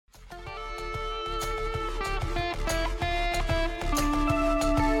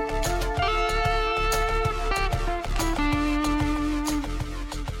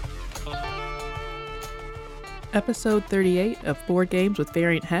Episode 38 of Board Games with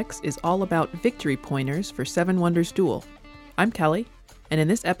Variant Hex is all about victory pointers for Seven Wonders Duel. I'm Kelly, and in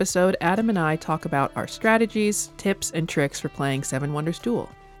this episode, Adam and I talk about our strategies, tips, and tricks for playing Seven Wonders Duel.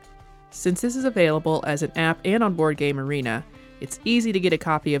 Since this is available as an app and on Board Game Arena, it's easy to get a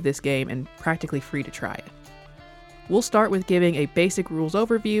copy of this game and practically free to try it. We'll start with giving a basic rules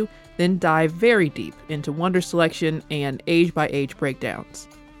overview, then dive very deep into wonder selection and age-by-age breakdowns.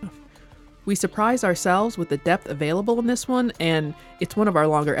 We surprise ourselves with the depth available in this one, and it's one of our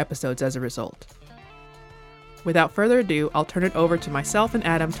longer episodes as a result. Without further ado, I'll turn it over to myself and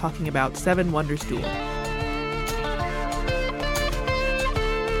Adam talking about Seven Wonders Duel.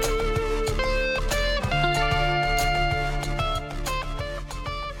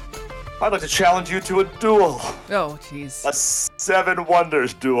 I'd like to challenge you to a duel. Oh, jeez. A Seven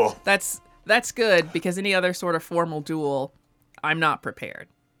Wonders duel. That's good, because any other sort of formal duel, I'm not prepared.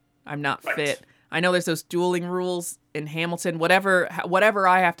 I'm not fit. I know there's those dueling rules in Hamilton. Whatever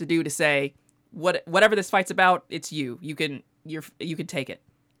I have to do to say, whatever this fight's about, it's you. You can take it.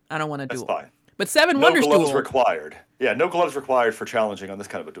 I don't want to duel. That's fine. But Seven Wonders duel. No gloves required. Yeah, no gloves required for challenging on this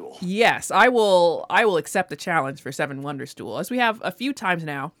kind of a duel. Yes, I will accept the challenge for Seven Wonders duel, as we have a few times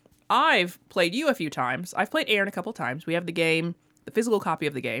now. I've played you a few times. I've played Aaron a couple times. We have the game, the physical copy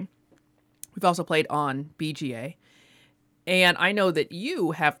of the game. We've also played on BGA. And I know that you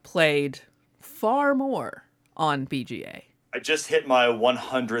have played far more on BGA. I just hit my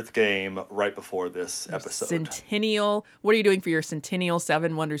 100th game right before this episode. Centennial. What are you doing for your Centennial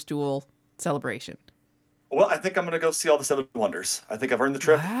Seven Wonders Duel celebration? Well, I think I'm going to go see all the Seven Wonders. I think I've earned the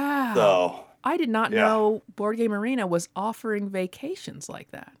trip. Wow. So, I did not know Board Game Arena was offering vacations like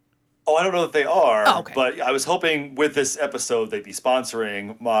that. Oh, I don't know that they are, okay. But I was hoping with this episode they'd be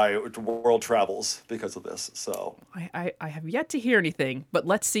sponsoring my world travels because of this. So I have yet to hear anything, but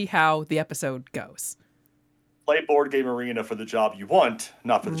let's see how the episode goes. Play Board Game Arena for the job you want,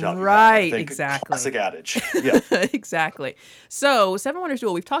 not for the job you have. Right, exactly. Classic adage. Yeah. Exactly. So, Seven Wonders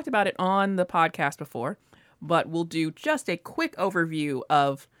Duel, we've talked about it on the podcast before, but we'll do just a quick overview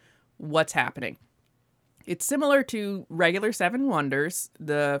of what's happening. It's similar to regular Seven Wonders,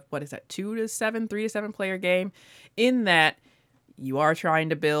 the, 2 to 7, 3 to 7 player game, in that you are trying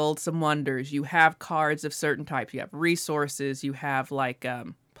to build some wonders. You have cards of certain types. You have resources. You have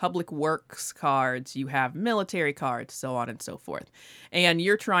public works cards. You have military cards, so on and so forth. And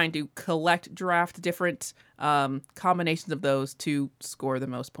you're trying to draft different combinations of those to score the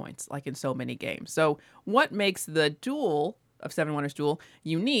most points, like in so many games. So what makes the duel of Seven Wonders Duel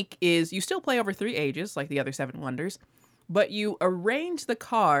unique is you still play over 3 ages like the other Seven Wonders, but you arrange the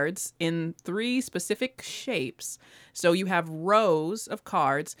cards in 3 specific shapes. So you have rows of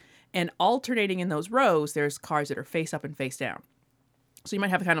cards, and alternating in those rows, there's cards that are face up and face down. So you might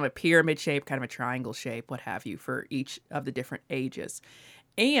have kind of a pyramid shape, kind of a triangle shape, what have you, for each of the different ages.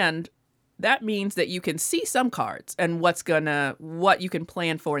 And that means that you can see some cards and what you can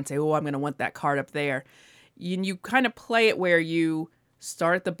plan for and say, oh, I'm going to want that card up there. You kind of play it where you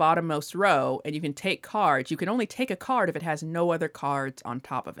start at the bottommost row and you can take cards. You can only take a card if it has no other cards on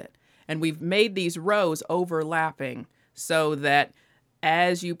top of it. And we've made these rows overlapping so that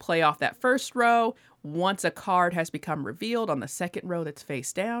as you play off that first row, once a card has become revealed on the second row that's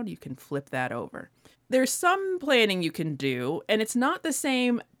face down, you can flip that over. There's some planning you can do, and it's not the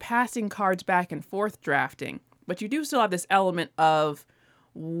same passing cards back and forth drafting, but you do still have this element of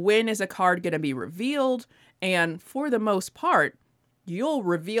when is a card going to be revealed, and for the most part, you'll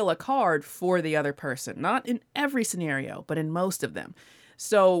reveal a card for the other person. Not in every scenario, but in most of them.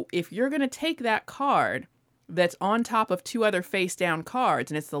 So if you're going to take that card that's on top of 2 other face-down cards,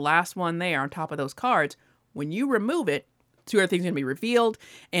 and it's the last one there on top of those cards, when you remove it, 2 other things are going to be revealed,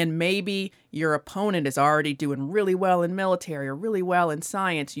 and maybe your opponent is already doing really well in military or really well in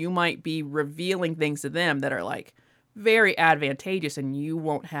science. You might be revealing things to them that are like very advantageous, and you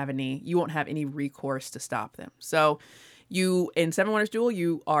won't have any recourse to stop them. So in Seven Wonders Duel,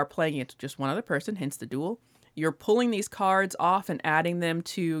 you are playing it just one other person, hence the duel. You're pulling these cards off and adding them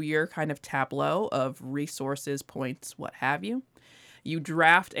to your kind of tableau of resources, points, what have you. You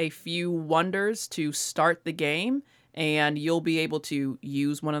draft a few wonders to start the game, and you'll be able to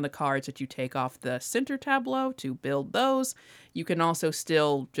use one of the cards that you take off the center tableau to build those. You can also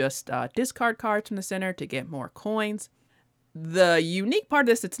still just discard cards from the center to get more coins. The unique part of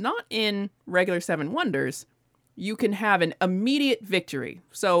this, it's not in regular Seven Wonders. You can have an immediate victory.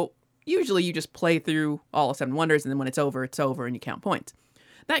 So usually you just play through all of Seven Wonders, and then when it's over, and you count points.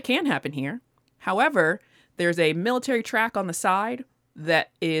 That can happen here. However, there's a military track on the side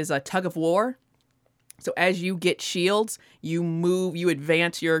that is a tug of war. So as you get shields, you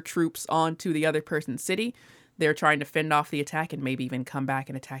advance your troops onto the other person's city. they're trying to fend off the attack and maybe even come back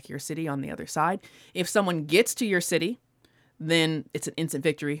and attack your city on the other side. If someone gets to your city, then it's an instant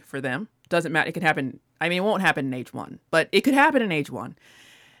victory for them. Doesn't matter. It could happen. I mean, it won't happen in Age 1, but it could happen in Age 1.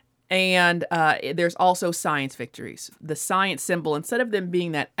 And there's also science victories. The science symbol, instead of them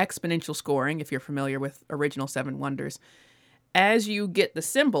being that exponential scoring, if you're familiar with original Seven Wonders, as you get the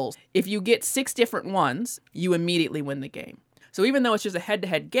symbols, if you get 6 different ones, you immediately win the game. So even though it's just a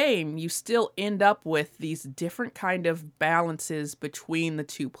head-to-head game, you still end up with these different kind of balances between the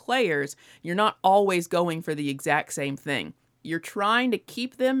two players. You're not always going for the exact same thing. You're trying to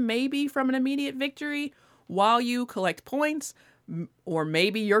keep them maybe from an immediate victory while you collect points, or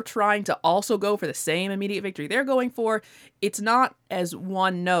maybe you're trying to also go for the same immediate victory they're going for. It's not as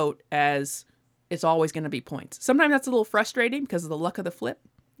one note as it's always going to be points. Sometimes that's a little frustrating because the luck of the flip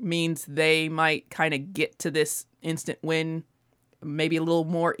means they might kind of get to this instant win maybe a little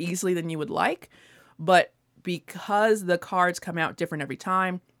more easily than you would like. But because the cards come out different every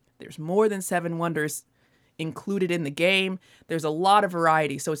time, there's more than 7 wonders included in the game. There's a lot of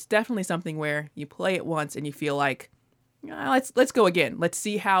variety. So it's definitely something where you play it once and you feel like, let's go again. Let's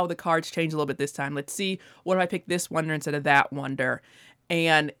see how the cards change a little bit this time. Let's see, what if I pick this wonder instead of that wonder?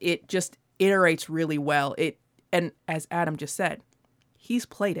 And it just iterates really well. And as Adam just said, he's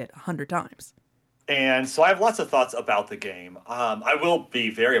played it 100 times. And so I have lots of thoughts about the game. I will be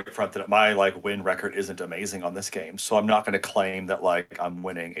very upfront that my win record isn't amazing on this game, so I'm not going to claim that I'm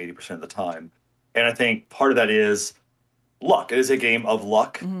winning 80% of the time. And I think part of that is luck. It is a game of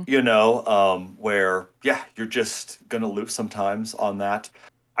luck, where you're just going to lose sometimes on that.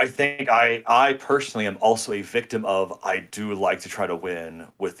 I think I personally am also a victim of, I do like to try to win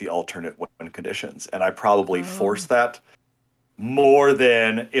with the alternate win conditions, and I probably force that more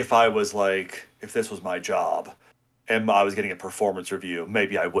than if I was if this was my job and I was getting a performance review,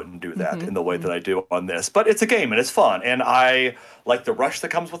 maybe I wouldn't do that in the way that I do on this. But it's a game and it's fun. And I like the rush that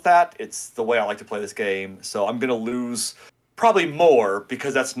comes with that. It's the way I like to play this game. So I'm going to lose probably more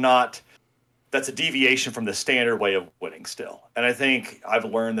because that's a deviation from the standard way of winning still. And I think I've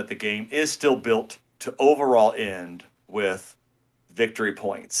learned that the game is still built to overall end with victory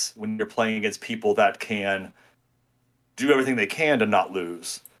points when you're playing against people that can do everything they can to not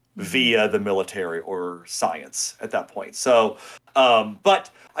lose via the military or science at that point. So, but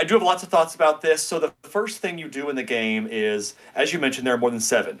I do have lots of thoughts about this. So the first thing you do in the game is, as you mentioned, there are more than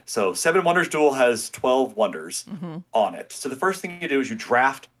 7. So 7 Wonders Duel has 12 wonders on it. So the first thing you do is you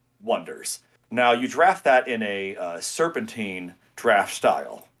draft wonders. Now you draft that in a serpentine draft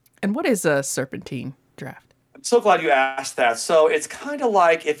style. And what is a serpentine draft? I'm so glad you asked that. So it's kind of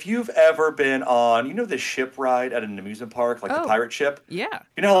like if you've ever been on, the ship ride at an amusement park, the pirate ship? Yeah.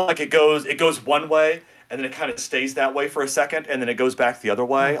 You know, it goes one way, and then it kind of stays that way for a second, and then it goes back the other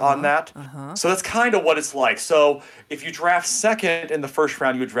way on that. So that's kind of what it's like. So if you draft second in the first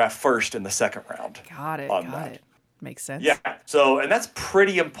round, you would draft first in the second round. Got it. Makes sense. Yeah. So, and that's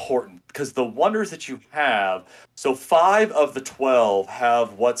pretty important because the wonders that you have, so 5 of the 12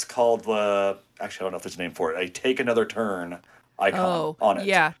 have what's called actually, I don't know if there's a name for it, a take another turn icon on it.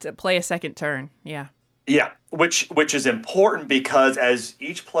 Yeah, to play a second turn. Yeah. Yeah, which is important because as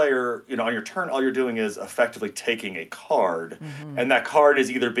each player, on your turn, all you're doing is effectively taking a card, and that card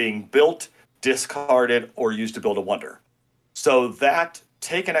is either being built, discarded, or used to build a wonder. So that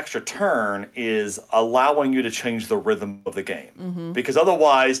take an extra turn is allowing you to change the rhythm of the game. Because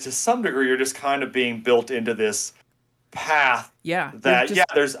otherwise, to some degree, you're just kind of being built into this path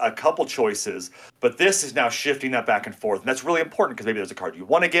there's a couple choices, but this is now shifting that back and forth. And that's really important because maybe there's a card you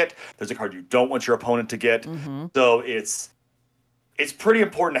want to get, there's a card you don't want your opponent to get. So it's pretty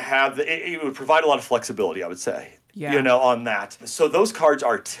important to have it would provide a lot of flexibility, I would say. On that. So those cards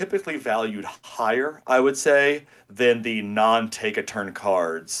are typically valued higher, I would say, than the non-take a turn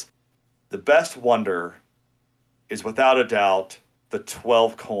cards. The best wonder is without a doubt the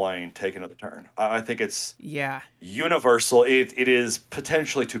 12 coin take another turn. I think it's universal. It is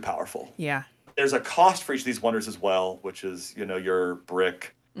potentially too powerful. Yeah. There's a cost for each of these wonders as well, which is, your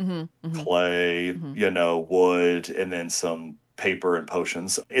brick, clay, wood, and then some paper and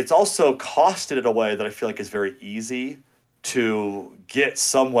potions. It's also costed in a way that I feel like is very easy to get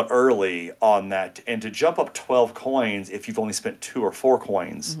somewhat early on that. And to jump up 12 coins if you've only spent 2 or 4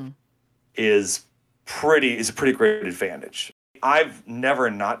 coins is a pretty great advantage. I've never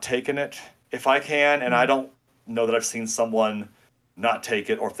not taken it if I can, and I don't know that I've seen someone not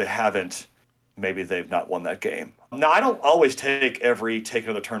take it, or if they haven't, maybe they've not won that game. Now, I don't always take every take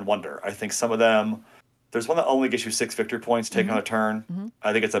another turn wonder. I think some of them, there's one that only gives you 6 victory points, take on a turn.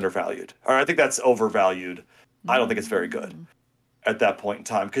 I think it's undervalued. Or I think that's overvalued. I don't think it's very good. at that point in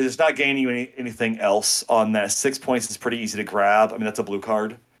time because it's not gaining you anything else on that. 6 points is pretty easy to grab. I mean, that's a blue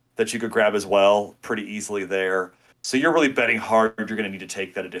card that you could grab as well pretty easily there. So you're really betting hard. You're going to need to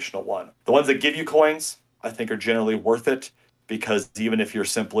take that additional one. The ones that give you coins, I think, are generally worth it because even if you're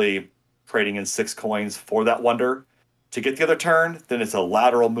simply trading in 6 coins for that wonder to get the other turn, then it's a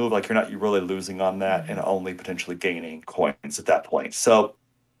lateral move. Like you're really losing on that and only potentially gaining coins at that point. So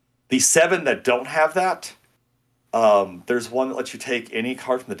the 7 that don't have that, there's one that lets you take any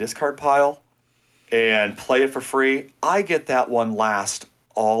card from the discard pile and play it for free. I get that one last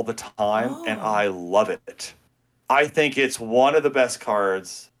all the time, and I love it. I think it's one of the best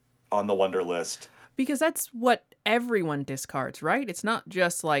cards on the Wonder list. Because that's what everyone discards, right? It's not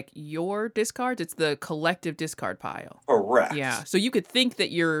just like your discards, it's the collective discard pile. Correct. Yeah. So you could think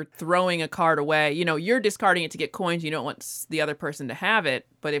that you're throwing a card away. You know, you're discarding it to get coins. You don't want the other person to have it.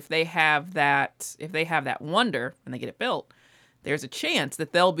 But if they have that wonder and they get it built, there's a chance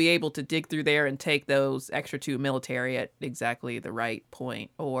that they'll be able to dig through there and take those extra 2 military at exactly the right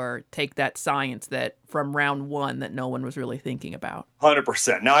point, or take that science that from round 1 that no one was really thinking about.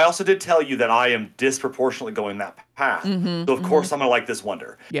 100%. Now, I also did tell you that I am disproportionately going that path. So, of course, I'm going to like this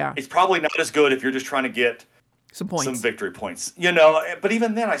wonder. Yeah. It's probably not as good if you're just trying to get some points, some victory points. You know, but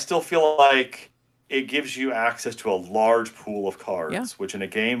even then, I still feel like it gives you access to a large pool of cards, which in a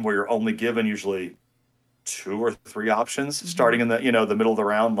game where you're only given usually 2 or 3 options starting in the the middle of the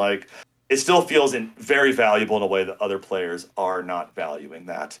round, like it still feels very valuable in a way that other players are not valuing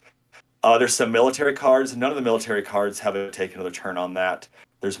that. There's some military cards. None of the military cards have a take another turn on that.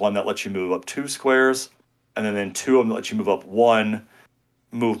 There's one that lets you move up 2 squares, and then 2 of them that let you move up 1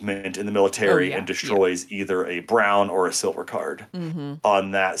 movement in the military and destroys either a brown or a silver card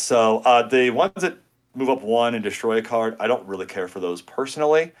on that. So the ones that move up 1 and destroy a card, I don't really care for those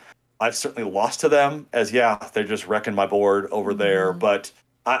personally. I've certainly lost to them as, they're just wrecking my board over there. But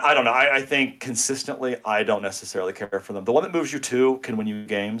I don't know. I think consistently, I don't necessarily care for them. The one that moves you 2 can win you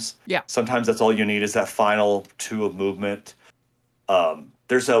games. Yeah. Sometimes that's all you need is that final 2 of movement.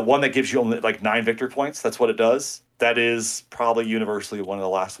 There's a one that gives you only like 9 victory points. That's what it does. That is probably universally one of the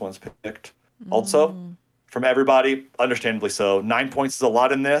last ones picked also from everybody. Understandably so. 9 points is a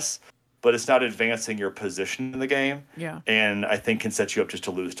lot in this, but it's not advancing your position in the game. Yeah. And I think can set you up just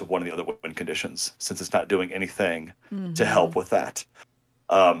to lose to one of the other win conditions since it's not doing anything to help with that.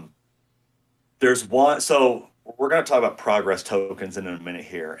 There's one, so we're going to talk about progress tokens in a minute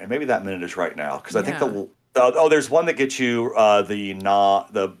here. And maybe that minute is right now. Because I think there's one that gets you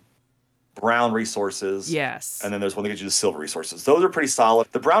the brown resources. Yes. And then there's one that gets you the silver resources. Those are pretty solid.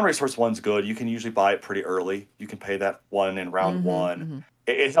 The brown resource one's good. You can usually buy it pretty early. You can pay that one in round 1.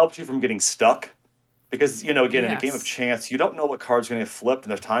 It helps you from getting stuck because, again, in a game of chance, you don't know what card's going to get flipped.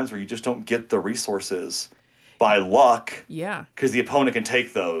 And there's times where you just don't get the resources by luck. Yeah. Because the opponent can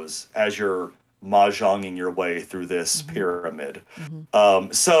take those as you're mahjonging your way through this pyramid.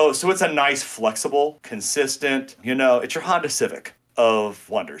 So it's a nice, flexible, consistent, it's your Honda Civic of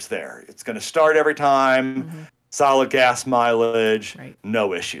wonders there. It's going to start every time. Solid gas mileage,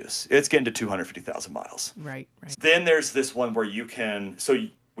 no issues. It's getting to 250,000 miles. Right. Then there's this one where you can,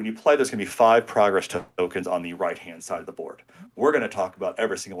 when you play, there's going to be 5 progress tokens on the right-hand side of the board. We're going to talk about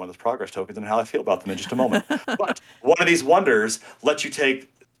every single one of those progress tokens and how I feel about them in just a moment. But one of these wonders lets you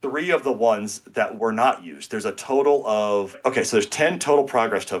take 3 of the ones that were not used. There's a total of, so there's 10 total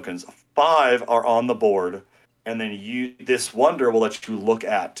progress tokens. 5 are on the board, and then this wonder will let you look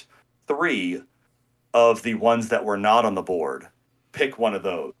at 3 of the ones that were not on the board. Pick one of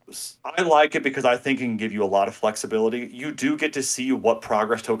those. I like it because I think it can give you a lot of flexibility. You do get to see what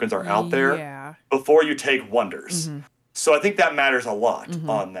progress tokens are out there before you take wonders. So I think that matters a lot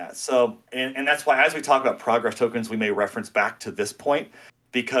on that. So, and that's why as we talk about progress tokens, we may reference back to this point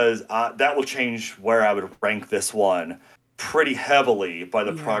because that will change where I would rank this one pretty heavily by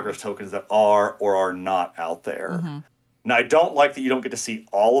the progress tokens that are or are not out there. Now, I don't like that you don't get to see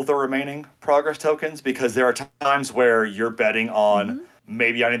all of the remaining progress tokens because there are times where you're betting on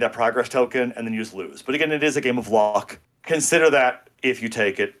maybe I need that progress token and then you just lose. But again, it is a game of luck. Consider that if you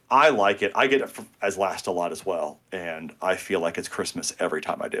take it. I like it. I get it as last a lot as well. And I feel like it's Christmas every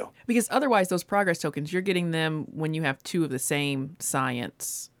time I do. Because otherwise, those progress tokens, you're getting them when you have 2 of the same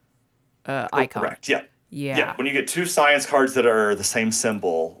science icon. Correct, yeah. When you get 2 science cards that are the same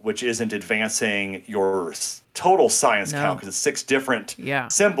symbol, which isn't advancing your total science count because it's 6 different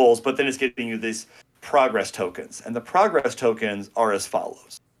symbols, but then it's getting you these progress tokens. And the progress tokens are as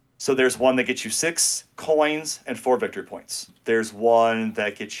follows. So there's one that gets you 6 coins and 4 victory points. There's one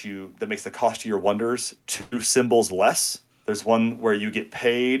that makes the cost of your wonders 2 symbols less. There's one where you get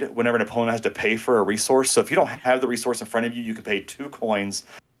paid whenever an opponent has to pay for a resource. So if you don't have the resource in front of you, you can pay 2 coins.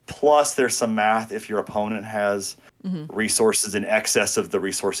 Plus, there's some math if your opponent has resources in excess of the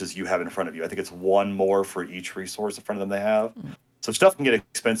resources you have in front of you. I think it's 1 more for each resource in front of them they have. So stuff can get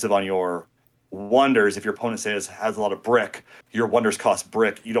expensive on your wonders. If your opponent has a lot of brick, your wonders cost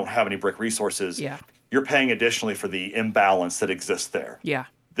brick. You don't have any brick resources. Yeah. You're paying additionally for the imbalance that exists there. Yeah.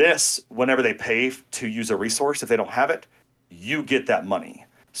 This, whenever they pay to use a resource, if they don't have it, you get that money.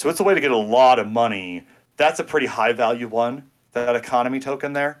 So it's a way to get a lot of money. That's a pretty high value one, that economy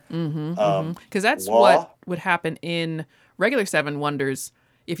token there. Because that's what would happen in regular Seven Wonders.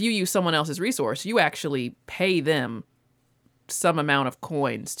 If you use someone else's resource, you actually pay them some amount of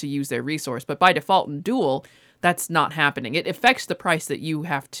coins to use their resource. But by default in Duel, that's not happening. It affects the price that you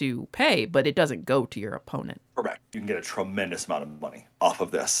have to pay, but it doesn't go to your opponent. Correct. You can get a tremendous amount of money off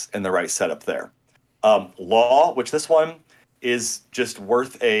of this in the right setup there. Law, which this one is just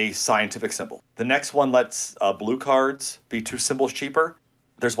worth a scientific symbol. The next one lets blue cards be 2 symbols cheaper.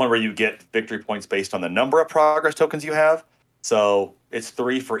 There's one where you get victory points based on the number of progress tokens you have. So it's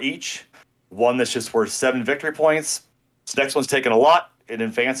 3 for each. One that's just worth 7 victory points. This next one's taken a lot. It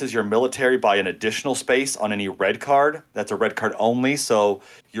advances your military by an additional space on any red card. That's a red card only. So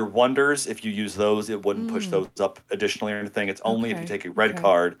your wonders, if you use those, it wouldn't push those up additionally or anything. It's only if you take a red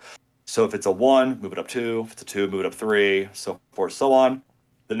card. So if it's a 1, move it up 2. If it's a 2, move it up 3, so forth, so on.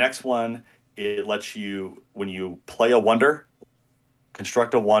 The next one, it lets you, when you play a wonder,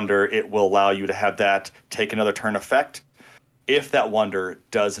 construct a wonder, it will allow you to have that take another turn effect if that wonder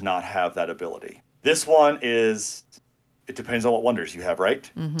does not have that ability. This one is, it depends on what wonders you have,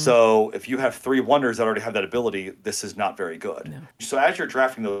 right? So if you have 3 wonders that already have that ability, this is not very good. No. So as you're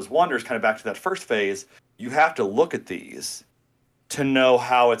drafting those wonders, kind of back to that first phase, you have to look at these to know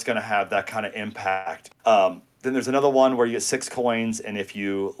how it's going to have that kind of impact. Then there's another one where you get 6 coins, and if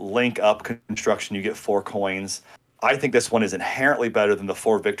you link up construction, you get 4 coins. I think this one is inherently better than the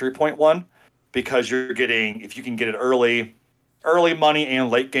 4 victory point one, because you're getting, if you can get it early money and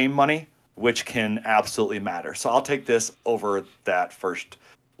late game money, which can absolutely matter. So I'll take this over that first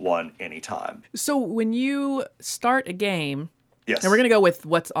one anytime. So when you start a game, yes, and we're going to go with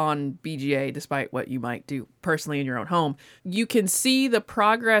what's on BGA, despite what you might do personally in your own home, you can see the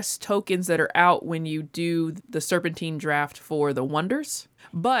progress tokens that are out when you do the Serpentine draft for the Wonders,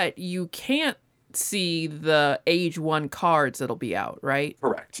 but you can't see the Age 1 cards that'll be out, right?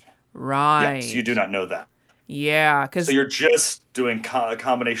 Correct. Right. Yes, you do not know that. Yeah, because so you're just doing a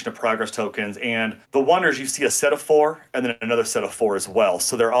combination of progress tokens, and the wonders, you see a set of 4 and then another set of 4 as well.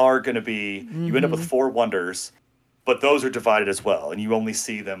 So there are going to be, you end up with 4 wonders, but those are divided as well, and you only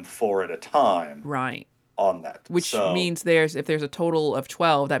see them 4 at a time. Right. On that. Which means if there's a total of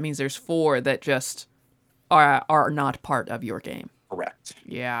 12, that means there's 4 that just are not part of your game. Correct.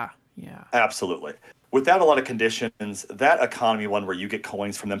 Yeah. Absolutely. Without a lot of conditions, that economy one where you get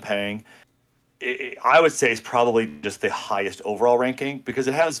coins from them paying, I would say is probably just the highest overall ranking because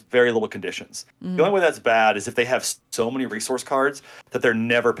it has very little conditions. The only way that's bad is if they have so many resource cards that they're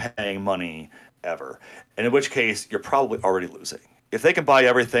never paying money ever. And in which case, you're probably already losing. If they can buy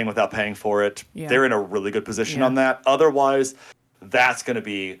everything without paying for it, they're in a really good position on that. Otherwise, that's going to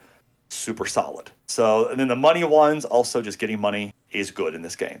be super solid. So, and then the money ones, also just getting money is good in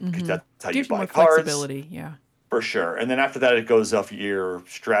this game because that's how you buy cards. Flexibility, yeah. For sure. And then after that, it goes off your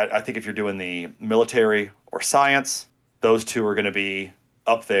strat. I think if you're doing the military or science, those 2 are going to be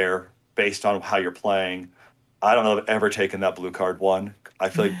up there based on how you're playing. I don't know if I've ever taken that blue card one. I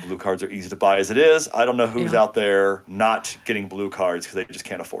feel like blue cards are easy to buy as it is. I don't know who's out there not getting blue cards because they just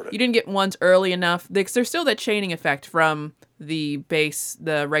can't afford it. You didn't get ones early enough. There's still that chaining effect from the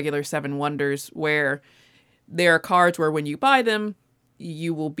regular 7 Wonders, where there are cards where when you buy them,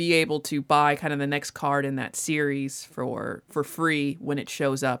 you will be able to buy kind of the next card in that series for free when it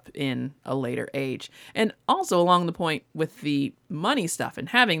shows up in a later age. And also along the point with the money stuff and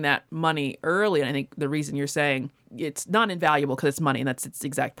having that money early, and I think the reason you're saying it's not invaluable because it's money and that's its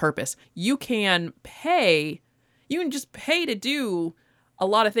exact purpose. You can just pay to do a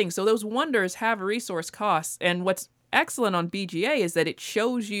lot of things. So those wonders have resource costs. And what's excellent on BGA is that it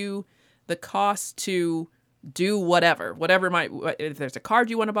shows you the cost to do whatever if there's a card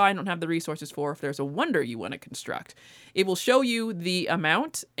you want to buy and don't have the resources for, if there's a wonder you want to construct, it will show you the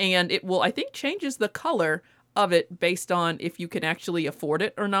amount, and it will, I think, changes the color of it based on if you can actually afford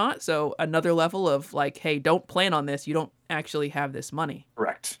it or not. So another level of like, hey, don't plan on this. You don't actually have this money.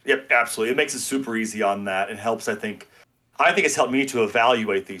 Correct. Yep, absolutely. It makes it super easy on that. It helps, I think it's helped me to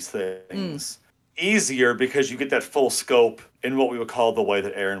evaluate these things. easier because you get that full scope in what we would call the way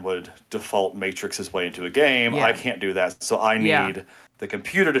that Aaron would default matrix his way into a game. Yeah. I can't do that. So I need the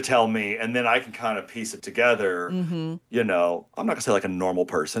computer to tell me, and then I can kind of piece it together. I'm not going to say like a normal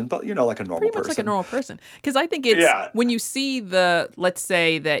person, but, like a normal Pretty person. much like a normal person. Because I think it's when you see let's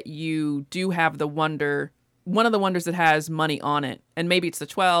say that you do have the wonder, one of the wonders that has money on it, and maybe it's the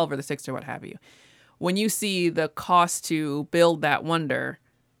 12 or the 6 or what have you. When you see the cost to build that wonder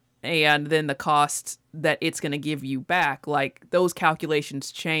and then the cost that it's going to give you back, like those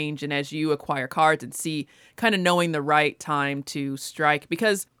calculations change. And as you acquire cards and see kind of knowing the right time to strike,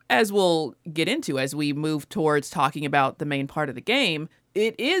 because as we'll get into as we move towards talking about the main part of the game,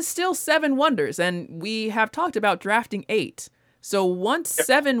 it is still 7 wonders. And we have talked about drafting 8. So once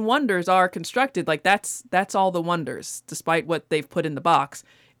 7 wonders are constructed, like that's all the wonders, despite what they've put in the box.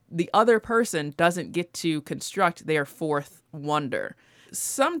 The other person doesn't get to construct their 4th wonder.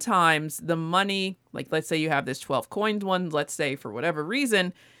 Sometimes the money, like let's say you have this 12 coins one, let's say for whatever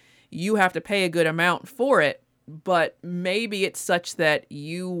reason, you have to pay a good amount for it, but maybe it's such that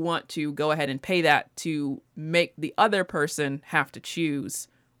you want to go ahead and pay that to make the other person have to choose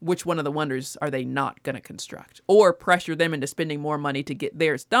which one of the wonders are they not going to construct, or pressure them into spending more money to get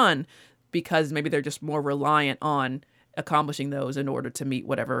theirs done because maybe they're just more reliant on accomplishing those in order to meet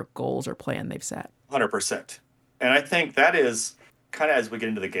whatever goals or plan they've set. 100%. And I think that is kind of as we get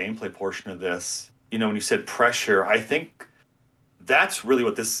into the gameplay portion of this, when you said pressure, I think that's really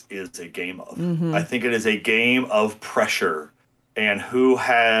what this is a game of. I think it is a game of pressure and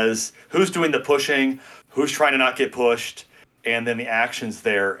who's doing the pushing, who's trying to not get pushed, and then the actions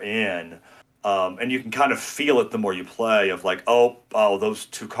therein. And you can kind of feel it the more you play of like, oh, those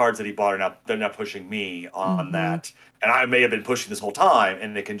 2 cards that he bought they're not pushing me on that. And I may have been pushing this whole time,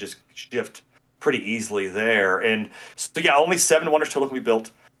 and it can just shift pretty easily there. And so, only 7 wonders total can be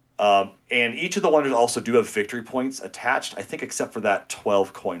built. And each of the wonders also do have victory points attached, I think, except for that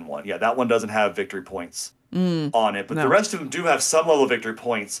 12 coin one. Yeah, that one doesn't have victory points on it, but the rest of them do have some level of victory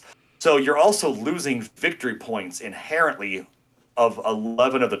points. So you're also losing victory points inherently of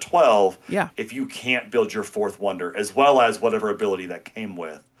 11 of the 12 if you can't build your 4th wonder, as well as whatever ability that came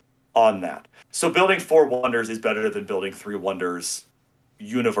with on that. So building 4 wonders is better than building 3 wonders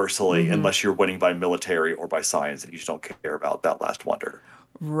universally, unless you're winning by military or by science and you just don't care about that last wonder.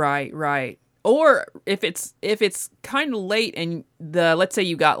 Right. Or if it's kind of late and let's say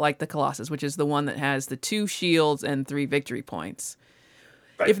you got like the Colossus, which is the one that has the 2 shields and 3 victory points.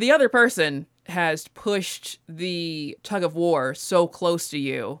 Right. If the other person has pushed the tug of war so close to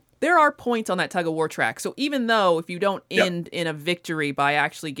you, there are points on that tug of war track. So even though if you don't end in a victory by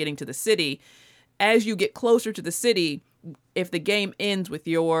actually getting to the city, as you get closer to the city, if the game ends with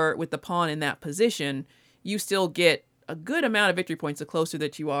the pawn in that position, you still get a good amount of victory points the closer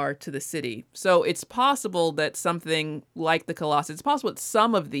that you are to the city. So it's possible that something like the Colossus, it's possible that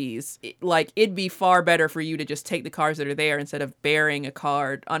some of these, it'd be far better for you to just take the cards that are there instead of bearing a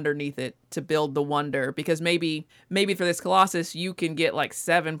card underneath it to build the wonder. Because maybe for this Colossus, you can get like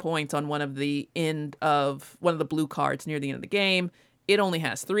 7 points on one of the blue cards near the end of the game. It only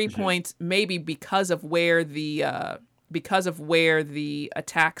has 3 points, maybe because of where the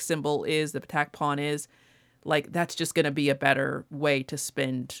attack symbol is, the attack pawn is. Like, that's just going to be a better way to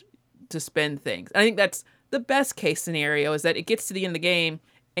spend things. I think that's the best case scenario, is that it gets to the end of the game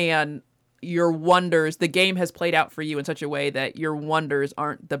and your wonders, the game has played out for you in such a way that your wonders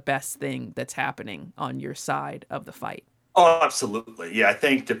aren't the best thing that's happening on your side of the fight. Oh, absolutely. Yeah, I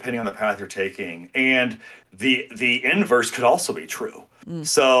think depending on the path you're taking, and the inverse could also be true.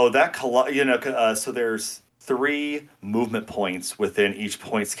 So that so there's 3 movement points within each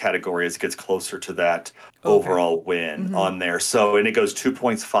points category as it gets closer to that overall win on there. So, and it goes 2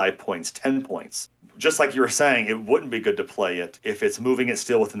 points, 5 points, 10 points. Just like you were saying, it wouldn't be good to play it if it's moving it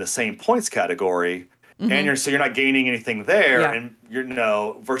still within the same points category. And you're not gaining anything there, and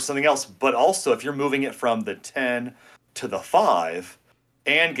versus something else. But also, if you're moving it from the 10 to the 5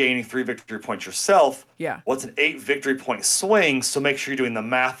 and gaining 3 victory points yourself, what's an 8 victory point swing? So make sure you're doing the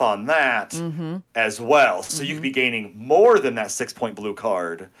math on that as well. So you could be gaining more than that 6-point blue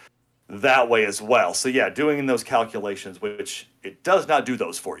card that way as well. So doing those calculations, which it does not do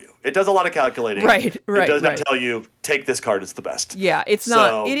those for you. It does a lot of calculating. Right. It does not tell you, take this card, it's the best. Yeah, it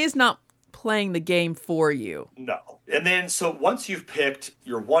is not playing the game for you. No. And then, so once you've picked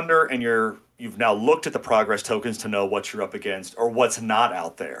your wonder and you've now looked at the progress tokens to know what you're up against or what's not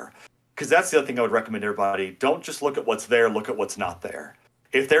out there. Because that's the other thing I would recommend everybody. Don't just look at what's there, look at what's not there.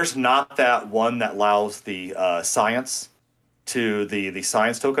 If there's not that one that allows the science to the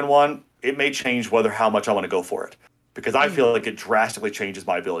science token one, it may change how much I want to go for it. because I feel like it drastically changes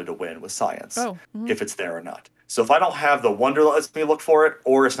my ability to win with science if it's there or not. So if I don't have the wonder that lets me look for it,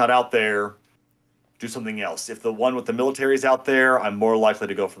 or it's not out there, do something else. If the one with the military is out there, I'm more likely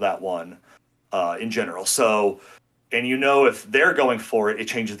to go for that one in general. So, and if they're going for it, it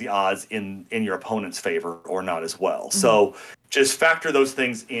changes the odds in your opponent's favor or not as well. So just factor those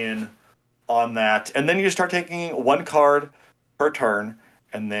things in on that. And then you just start taking one card per turn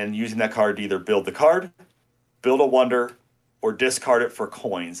and then using that card to either build the card, build a wonder, or discard it for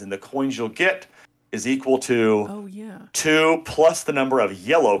coins. And the coins you'll get is equal to 2 plus the number of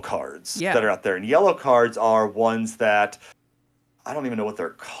yellow cards that are out there. And yellow cards are ones that I don't even know what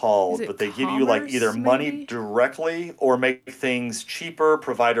they're called, but they give you like either money directly or make things cheaper,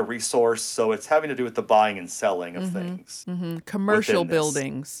 provide a resource. So it's having to do with the buying and selling of things. Commercial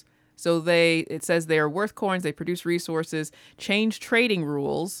buildings. So it says they are worth coins, they produce resources, change trading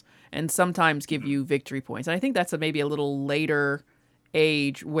rules, and sometimes give you victory points. And I think that's maybe a little later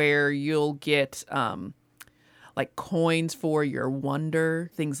age where you'll get like coins for your wonder,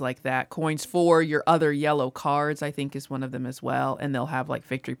 things like that. Coins for your other yellow cards, I think, is one of them as well. And they'll have like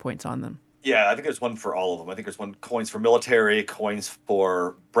victory points on them. Yeah, I think there's one for all of them. I think there's one coins for military, coins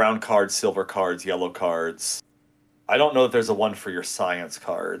for brown cards, silver cards, yellow cards. I don't know if there's a one for your science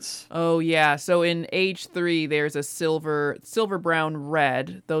cards. Oh, yeah. So in Age 3, there's a silver, brown,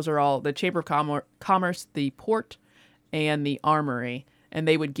 red. Those are all the Chamber of Commerce, the port, and the armory. And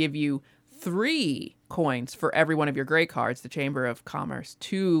they would give you 3 coins for every one of your gray cards, the Chamber of Commerce,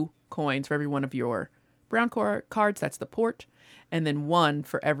 2 coins for every one of your brown cards, that's the port, and then 1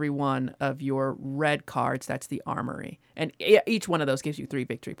 for every one of your red cards, that's the armory. And each one of those gives you 3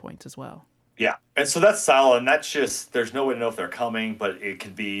 victory points as well. Yeah, and so that's solid, and that's just, there's no way to know if they're coming, but it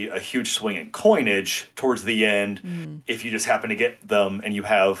can be a huge swing in coinage towards the end if you just happen to get them and you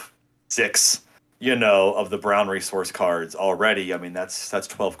have 6, of the brown resource cards already. I mean, that's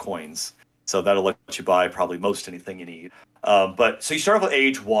 12 coins. So that'll let you buy probably most anything you need. But so you start off with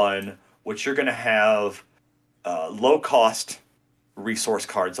Age 1, which you're going to have low cost resource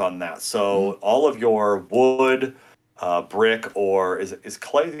cards on that. So all of your wood, brick, or is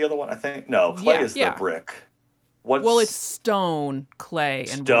clay the other one? I think no, clay is the brick. It's stone, clay,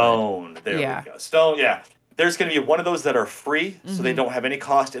 and stone. Wood. There we go. Stone. Yeah. There's going to be one of those that are free, so they don't have any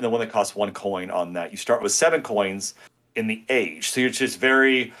cost, and then one that costs 1 coin on that. You start with 7 coins in the Age, so you're just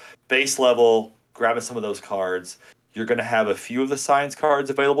very base level, grabbing some of those cards. You're going to have a few of the science cards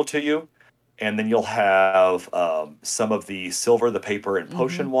available to you, and then you'll have some of the silver, the paper, and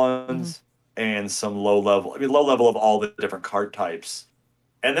potion ones, and some low level of all the different card types.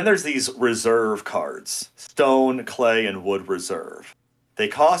 And then there's these reserve cards, stone, clay, and wood reserve. They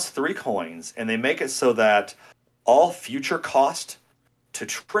cost 3 coins, and they make it so that all future cost to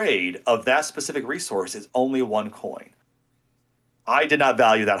trade of that specific resource is only 1 coin. I did not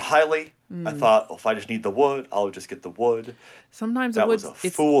value that highly. I thought, if I just need the wood, I'll just get the wood. Sometimes that was a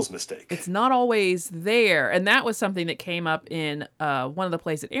fool's mistake. It's not always there. And that was something that came up in one of the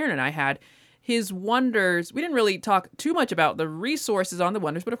plays that Aaron and I had. His wonders, we didn't really talk too much about the resources on the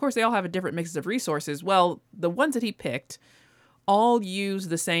wonders, but of course they all have a different mixes of resources. Well, the ones that he picked all use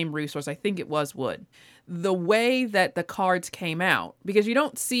the same resource. I think it was wood. The way that the cards came out, because you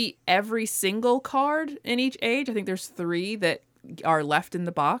don't see every single card in each age. I think there's 3 that are left in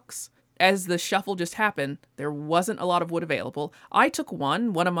the box. As the shuffle just happened, there wasn't a lot of wood available. I took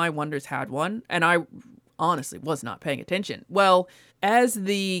one of my wonders had one, and I honestly was not paying attention. Well, as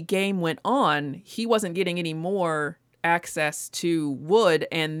the game went on, he wasn't getting any more access to wood,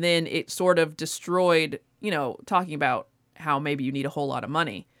 and then it sort of destroyed, talking about how maybe you need a whole lot of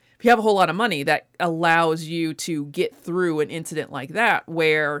money. If you have a whole lot of money, that allows you to get through an incident like that,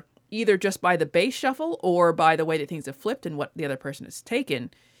 where either just by the base shuffle or by the way that things have flipped and what the other person has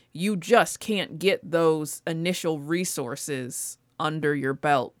taken, you just can't get those initial resources under your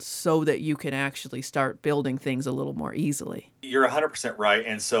belt so that you can actually start building things a little more easily. You're 100% right.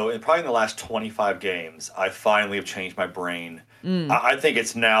 And so probably in the last 25 games, I finally have changed my brain. I think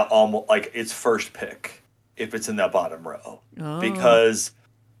it's now almost like it's first pick if it's in that bottom row. Because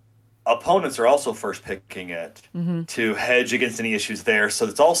opponents are also first picking it to hedge against any issues there. So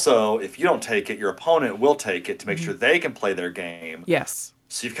it's also, if you don't take it, your opponent will take it to make sure they can play their game. Yes.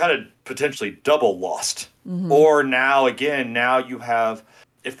 So you've kind of potentially double lost. Or now you have,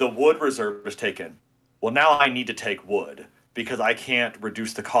 if the wood reserve is taken, well, now I need to take wood because I can't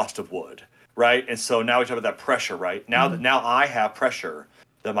reduce the cost of wood, right? And so now we talk about that pressure, right? Now I have pressure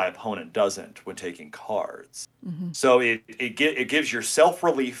that my opponent doesn't when taking cards. So it gives yourself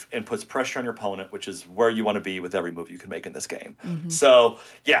relief and puts pressure on your opponent, which is where you want to be with every move you can make in this game. So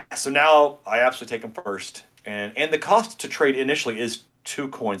now I absolutely take them first. And the cost to trade initially is 2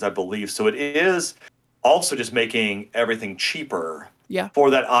 coins, I believe. So it is also just making everything cheaper Yeah. for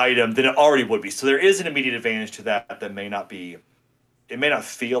that item than it already would be. So there is an immediate advantage to that may not be, it may not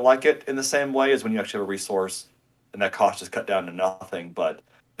feel like it in the same way as when you actually have a resource and that cost is cut down to nothing, but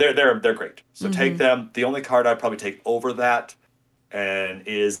they're great. So take them. The only card I'd probably take over that and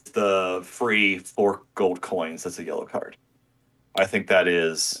is the free 4 gold coins. That's a yellow card. I think that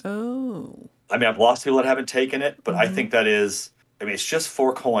is. Oh. I mean, I've lost people that haven't taken it, but I think that is. I mean, it's just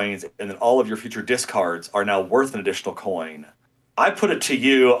 4 coins, and then all of your future discards are now worth an additional coin. I put it to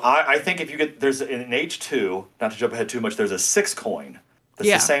you. I think if you get there's in H2, not to jump ahead too much, there's a 6 coin. That's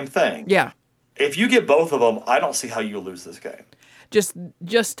the same thing. Yeah. If you get both of them, I don't see how you lose this game.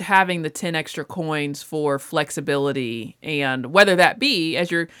 Just having the 10 extra coins for flexibility, and whether that be,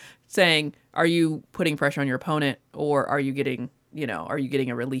 as you're saying, are you putting pressure on your opponent, or are you getting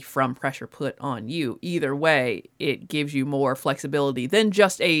a relief from pressure put on you? Either way, it gives you more flexibility than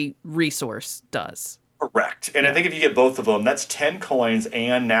just a resource does. Correct. And I think if you get both of them, that's 10 coins,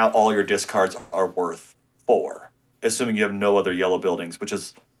 and now all your discards are worth 4, assuming you have no other yellow buildings, which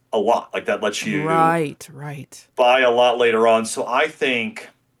is a lot. Like, that lets you right buy a lot later on. So I think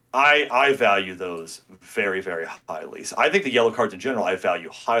I value those very, very highly. So I think the yellow cards in general I value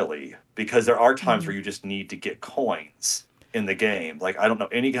highly, because there are times where you just need to get coins in the game. Like, I don't know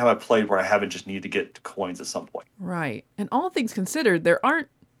any game I've played where I haven't just needed to get coins at some point. Right. And all things considered, there aren't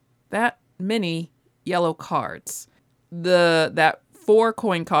that many yellow cards. That 4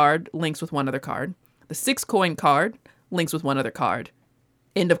 coin card links with one other card. The 6 coin card links with one other card.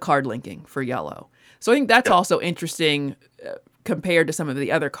 End of card linking for yellow. So I think that's also interesting compared to some of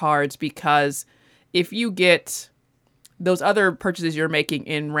the other cards, because if you get those other purchases you're making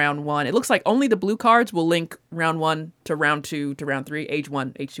in round 1, it looks like only the blue cards will link round 1 to round 2 to round 3,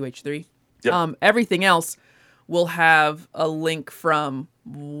 H1, H2, H3. Yep. Everything else will have a link from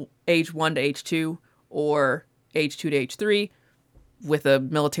H1 to H2 or H2 to H3. With a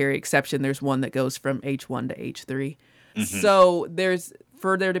military exception, there's one that goes from H1 to H3. So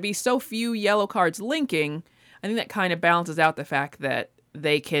for there to be so few yellow cards linking, I think that kind of balances out the fact that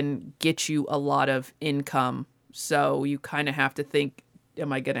they can get you a lot of income. So you kind of have to think,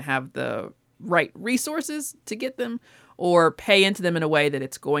 am I going to have the right resources to get them, or pay into them in a way that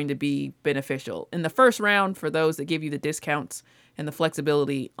it's going to be beneficial? In the first round, for those that give you the discounts and the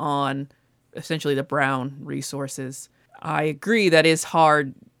flexibility on essentially the brown resources, I agree that is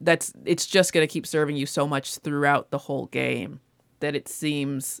hard. It's just going to keep serving you so much throughout the whole game that it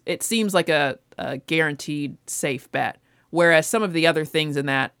seems like a guaranteed safe bet. Whereas some of the other things in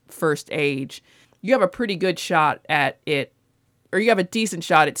that first age, you have a pretty good shot at it, or you have a decent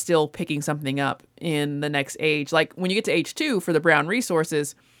shot at still picking something up in the next age. Like when you get to H2 for the brown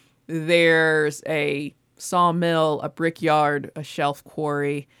resources, there's a sawmill, a brickyard, a shelf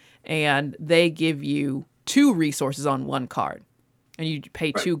quarry, and they give you 2 resources on 1 card, and you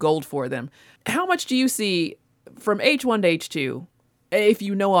pay 2 gold for them. How much do you see from H1 to H2, if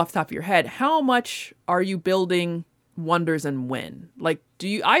you know off the top of your head, how much are you building wonders and when? Like,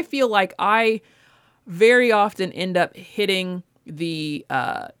 I feel like I very often end up hitting the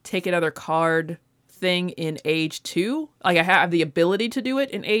take another card thing in age 2. Like, I have the ability to do it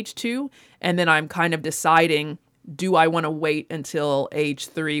in age 2, and then I'm kind of deciding, do I want to wait until age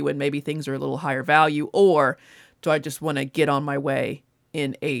 3 when maybe things are a little higher value, or do I just want to get on my way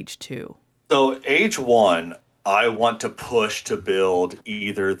in age 2? So age 1, I want to push to build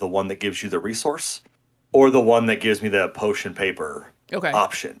either the one that gives you the resource or the one that gives me the potion paper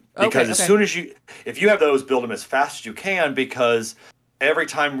option. Because as soon as if you have those, build them as fast as you can, because every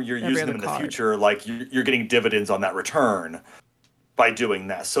time you're using them in the future, like you're getting dividends on that return by doing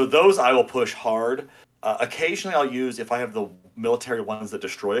that. So those I will push hard. Occasionally I'll use, if I have the military ones that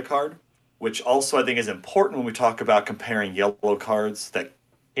destroy a card, which also I think is important when we talk about comparing yellow cards that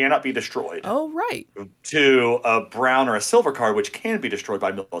cannot be destroyed. Oh, right. To a brown or a silver card, which can be destroyed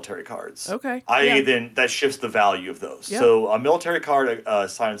by military cards. Okay. Then that shifts the value of those. Yep. So a military card, a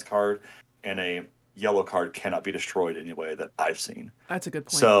science card, and a yellow card cannot be destroyed in any way that I've seen. That's a good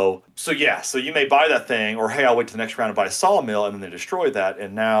point. So you may buy that thing, or hey, I'll wait to the next round and buy a sawmill, and then they destroy that,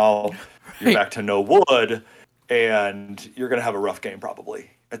 and now you're back to no wood, and you're going to have a rough game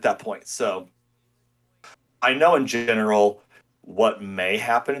probably at that point. So I know in general what may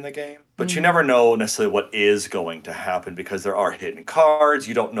happen in the game, but you never know necessarily what is going to happen, because there are hidden cards.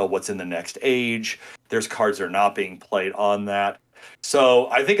 You don't know what's in the next age. There's cards that are not being played on that. So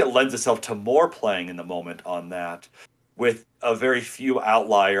I think it lends itself to more playing in the moment on that, with a very few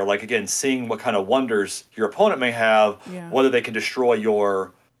outlier, like, again, seeing what kind of wonders your opponent may have, whether they can destroy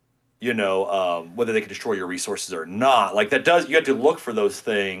your whether they can destroy your resources or not. Like you have to look for those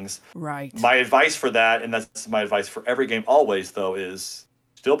things. Right. My advice for that, and that's my advice for every game always, though, is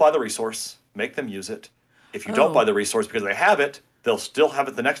still buy the resource, make them use it. If you don't buy the resource because they have it, they'll still have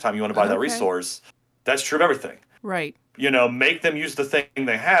it the next time you want to buy that resource. That's true of everything. Right. Make them use the thing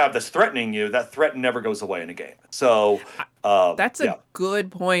they have that's threatening you. That threat never goes away in a game. So that's a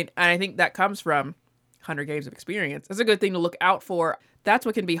good point. And I think that comes from 100 games of experience. That's a good thing to look out for. That's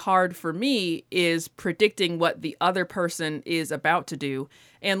what can be hard for me, is predicting what the other person is about to do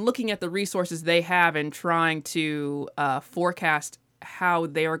and looking at the resources they have and trying to forecast how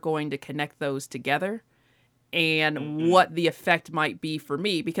they are going to connect those together and what the effect might be for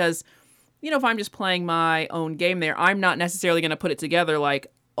me. Because, if I'm just playing my own game there, I'm not necessarily going to put it together like,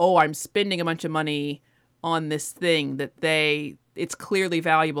 oh, I'm spending a bunch of money on this thing that it's clearly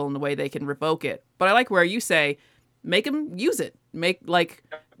valuable in the way they can revoke it. But I like where you say, make them use it.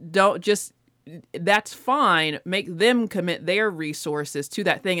 That's fine. Make them commit their resources to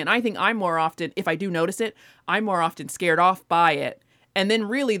that thing. And I think I'm more often, if I do notice it, I'm more often scared off by it. And then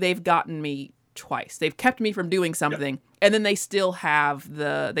really they've gotten me twice. They've kept me from doing something, and then they still have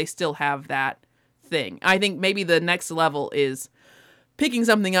that thing. I think maybe the next level is picking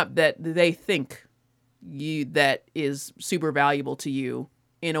something up that they think that is super valuable to you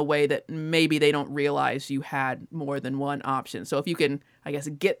in a way that maybe they don't realize you had more than one option. So if you can, I guess,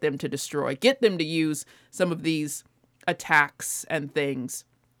 get them to use some of these attacks and things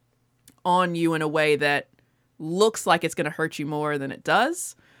on you in a way that looks like it's going to hurt you more than it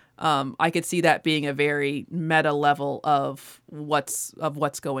does, I could see that being a very meta level of what's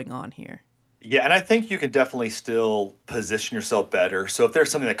going on here. Yeah, and I think you can definitely still position yourself better. So if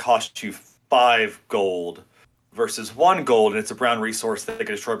there's something that costs you 5 gold versus 1 gold, and it's a brown resource that can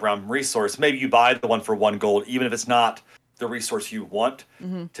destroy a brown resource, maybe you buy the one for 1 gold, even if it's not the resource you want,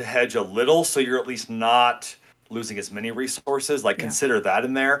 to hedge a little, so you're at least not losing as many resources. Consider that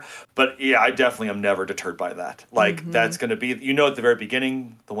in there. But yeah, I definitely am never deterred by that. That's going to be, at the very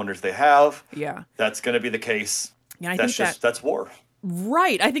beginning, the wonders they have. Yeah. That's going to be the case. Yeah, that's war.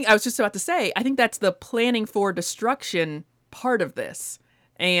 Right. I think I was just about to say, I think that's the planning for destruction part of this.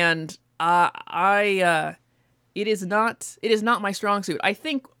 And it is not my strong suit. I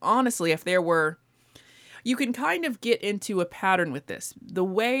think, honestly, you can kind of get into a pattern with this. The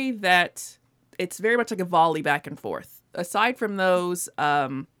way that it's very much like a volley back and forth. Aside from those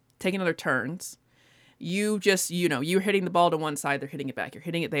taking other turns, you just, you're hitting the ball to one side, they're hitting it back. You're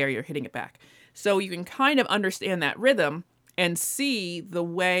hitting it there, you're hitting it back. So you can kind of understand that rhythm and see the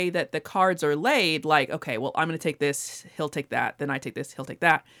way that the cards are laid, like, okay, well, I'm going to take this, he'll take that, then I take this, he'll take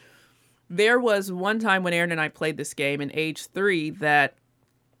that. There was one time when Aaron and I played this game in Age 3 that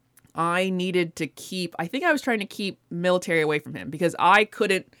I needed to I was trying to keep military away from him because I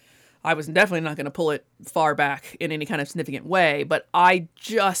was definitely not going to pull it far back in any kind of significant way, but I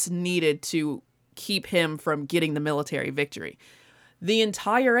just needed to keep him from getting the military victory. The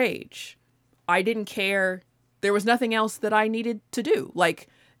entire age, I didn't care. There was nothing else that I needed to do.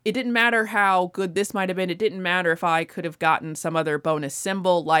 It didn't matter how good this might have been. It didn't matter if I could have gotten some other bonus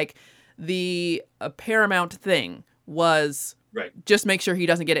symbol. The paramount thing was just make sure he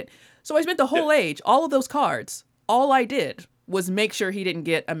doesn't get it. So I spent the whole age, all of those cards, all I did was make sure he didn't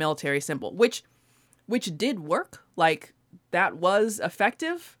get a military symbol, which did work. That was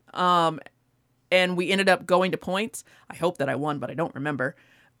effective. And we ended up going to points. I hope that I won, but I don't remember.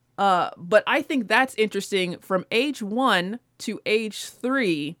 But I think that's interesting from age 1 to age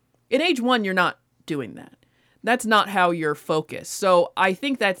 3. In age 1, you're not doing that. That's not how you're focused. So I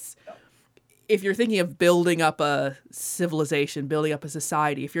think that's, if you're thinking of building up a civilization, building up a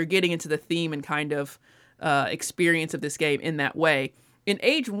society, if you're getting into the theme and kind of experience of this game in that way, in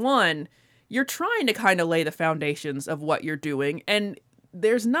age 1, you're trying to kind of lay the foundations of what you're doing. And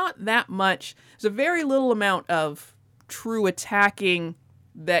there's not that much, there's a very little amount of true attacking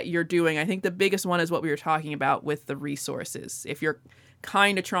that you're doing. I think the biggest one is what we were talking about with the resources. If you're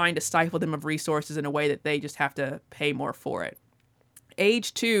kind of trying to stifle them of resources in a way that they just have to pay more for it.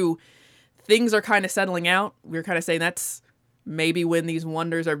 Age 2, things are kind of settling out. We're kind of saying that's maybe when these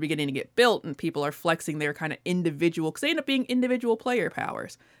wonders are beginning to get built and people are flexing their kind of individual, because they end up being individual player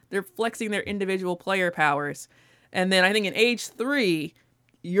powers. They're flexing their individual player powers. And then I think in age 3,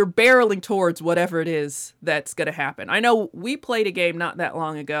 you're barreling towards whatever it is that's going to happen. I know we played a game not that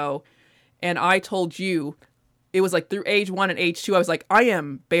long ago, and I told you, it was through age 1 and age 2, I was like, I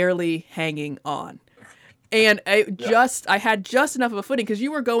am barely hanging on. And I had just enough of a footing, because I think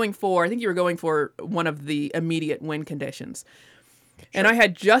you were going for one of the immediate win conditions. Sure. And I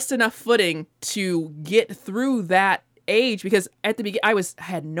had just enough footing to get through that age, because at the beginning I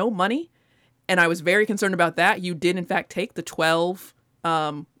had no money, and I was very concerned about that. You did in fact take the 12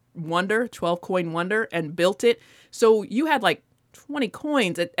 12 coin wonder and built it. So you had like 20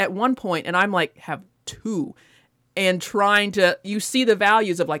 coins at one point, and I'm like, have 2, and you see the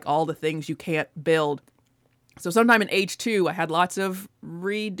values of like all the things you can't build. So sometime in age 2, I had lots of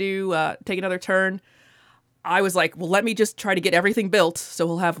take another turn. I was like, well, let me just try to get everything built, so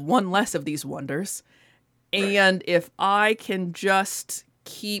we'll have one less of these wonders. Right. And if I can just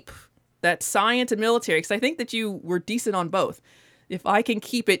keep that science and military, because I think that you were decent on both. If I can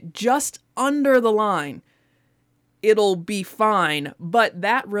keep it just under the line, it'll be fine. But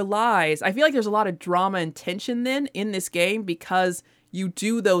that relies, I feel like there's a lot of drama and tension then in this game, because you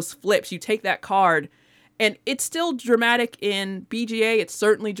do those flips. You take that card, and it's still dramatic in BGA. It's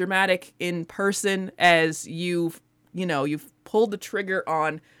certainly dramatic in person, as you've pulled the trigger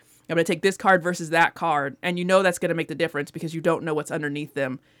on, I'm going to take this card versus that card. And that's going to make the difference, because you don't know what's underneath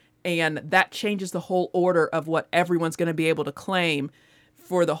them. And that changes the whole order of what everyone's going to be able to claim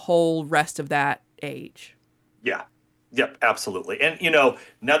for the whole rest of that age. Yeah. Yep, absolutely. And, now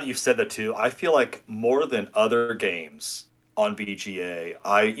that you've said that too, I feel like more than other games on BGA,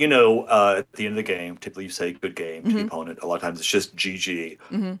 at the end of the game, typically you say good game to the opponent. A lot of times it's just GG.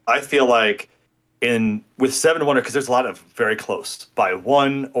 Mm-hmm. I feel like with Seven Wonder, because there's a lot of very close by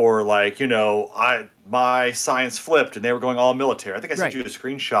one, or like, my science flipped and they were going all military. I think I sent you a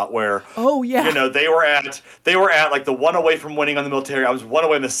screenshot where, they were at like the one away from winning on the military. I was one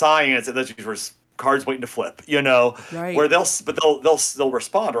away in the science, and those were cards waiting to flip, where they'll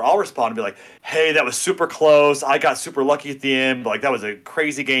respond, or I'll respond and be like, hey, that was super close. I got super lucky at the end, but like that was a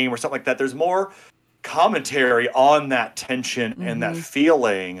crazy game or something like that. There's more commentary on that tension and that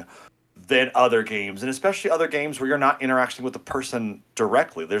feeling than other games, and especially other games where you're not interacting with the person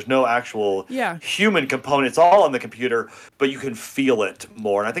directly. There's no actual human component. It's all on the computer, but you can feel it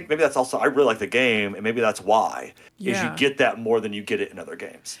more. And I think maybe that's also, I really like the game, and maybe that's why, is you get that more than you get it in other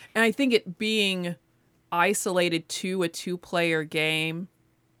games. And I think it being isolated to a 2-player game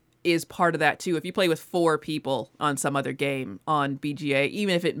is part of that too. If you play with 4 people on some other game on BGA,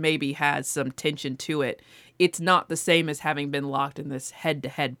 even if it maybe has some tension to it, it's not the same as having been locked in this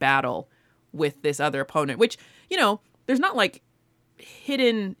head-to-head battle with this other opponent, which, there's not like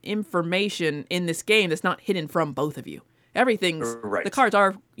hidden information in this game that's not hidden from both of you. Everything's, the cards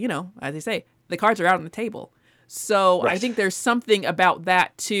are, as they say, the cards are out on the table. So I think there's something about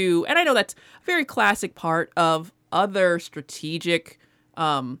that too. And I know that's a very classic part of other strategic,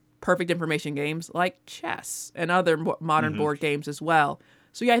 perfect information games like chess and other modern board games as well.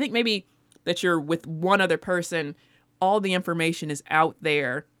 So yeah, I think maybe that you're with one other person, all the information is out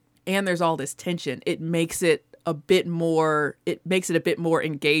there, and there's all this tension. It makes it a bit more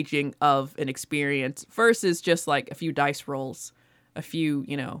engaging of an experience versus just like a few dice rolls, a few,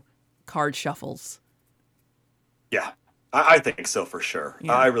 card shuffles. Yeah, I think so for sure.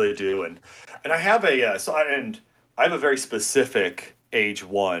 Yeah. I really do. And I have I have a very specific age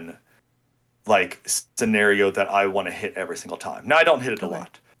 1 like scenario that I want to hit every single time. Now I don't hit it a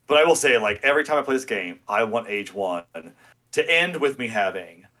lot, but I will say, like, every time I play this game, I want age 1 to end with me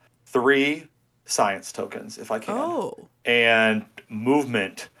having 3 science tokens, if I can, and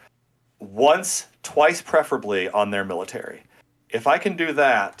movement twice preferably on their military. If I can do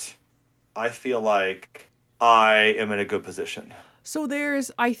that, I feel like I am in a good position. So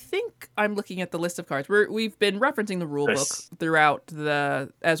I think I'm looking at the list of cards. We've been referencing the rule book throughout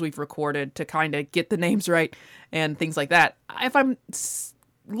as we've recorded to kind of get the names right and things like that. If I'm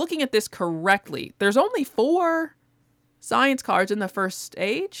looking at this correctly, there's only 4 science cards in the first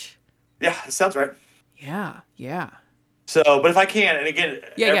age. Yeah, it sounds right. Yeah. So, but if I can, and again,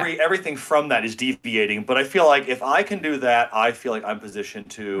 everything from that is deviating, but I feel like if I can do that, I feel like I'm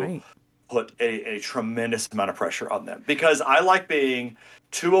positioned to put a tremendous amount of pressure on them, because I like being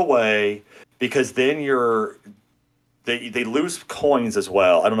 2 away, because then they lose coins as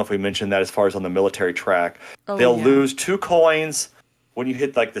well. I don't know if we mentioned that as far as on the military track. They'll lose 2 coins when you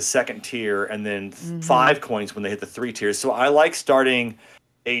hit like the second tier, and then 5 coins when they hit the 3 tiers. So I like starting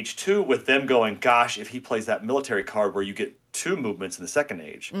age 2 with them going, gosh, if he plays that military card where you get 2 movements in the second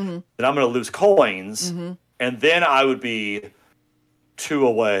age, then I'm going to lose coins, and then I would be 2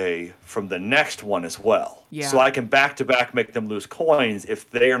 away from the next one as well. Yeah. So I can back-to-back make them lose coins if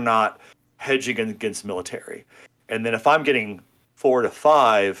they are not hedging against military. And then if I'm getting 4 to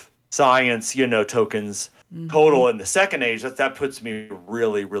 5 science, tokens total in the second age, that puts me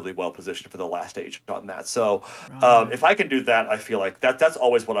really, really well positioned for the last age on that. So if I can do that, I feel like that's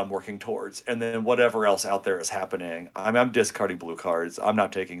always what I'm working towards. And then whatever else out there is happening, I'm discarding blue cards. I'm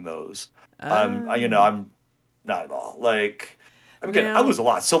not taking those. I'm not at all. Like, again, I Now, lose a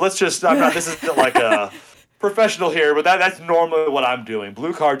lot, so let's just. I'm not. This isn't like a professional here, but that's normally what I'm doing.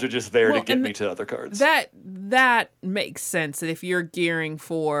 Blue cards are just there to well, get and me to other cards. that makes sense. That if you're gearing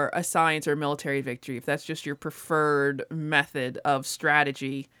for a science or military victory, if that's just your preferred method of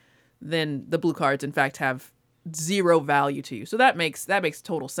strategy, then the blue cards, in fact, have zero value to you. So that makes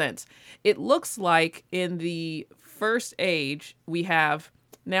total sense. It looks like in the first age we have.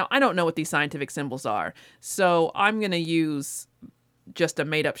 Now, I don't know what these scientific symbols are, so I'm going to use just a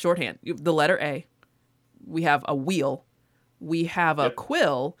made-up shorthand. The letter A. We have a wheel. We have a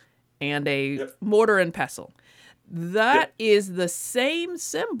quill and a mortar and pestle. That is the same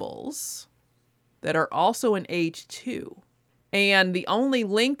symbols that are also in age 2. And the only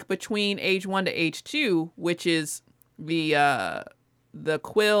link between age 1 to age 2, which is the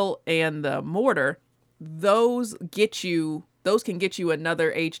quill and the mortar, those can get you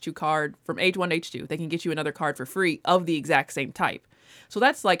another age 2 card from age 1 to age 2. They can get you another card for free of the exact same type. So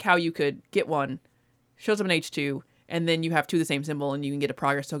that's like how you could get one, shows up in age 2, and then you have 2 of the same symbol and you can get a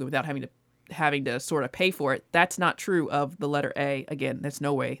progress token without having to sort of pay for it. That's not true of the letter A. Again, there's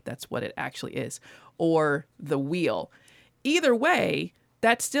no way that's what it actually is. Or the wheel. Either way,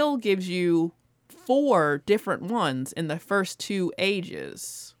 that still gives you 4 different ones in the first 2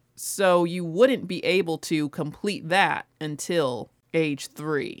 ages. So you wouldn't be able to complete that until age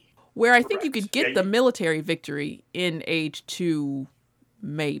 3. Where I think you could get the military victory in age 2,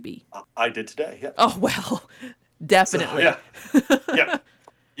 maybe. I did today, yeah. Oh, well, definitely. So, yeah.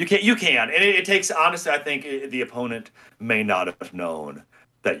 You can. And it takes, honestly, I think the opponent may not have known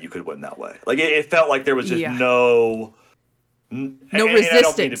that you could win that way. Like, it felt like there was just no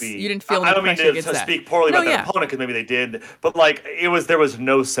resistance. You didn't feel any pressure against that. I don't mean to speak poorly about their opponent, because maybe they did, but like there was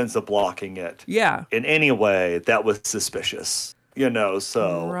no sense of blocking it. Yeah. In any way that was suspicious,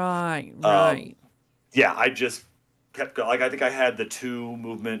 so. Right. Yeah, I just kept going. Like, I think I had the 2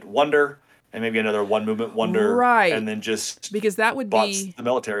 movement wonder and maybe another 1 movement wonder. Right. And then just because that would be the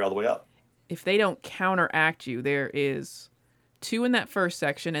military all the way up. If they don't counteract you, there is 2 in that first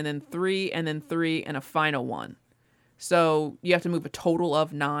section and then 3 and then 3 and a final 1. So you have to move a total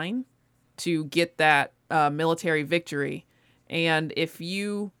of 9 to get that military victory. And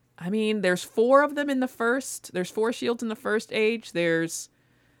there's 4 of them in the first. There's 4 shields in the first age. This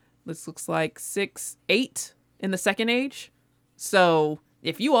looks like 8 in the second age. So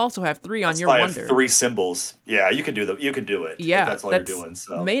if you also have 3 on your wonder, 3 symbols. Yeah, you can do it. Yeah, if that's all you're doing.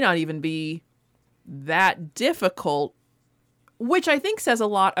 So may not even be that difficult, which I think says a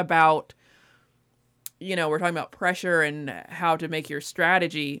lot about. We're talking about pressure and how to make your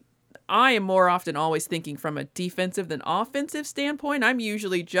strategy. I am more often always thinking from a defensive than offensive standpoint. I'm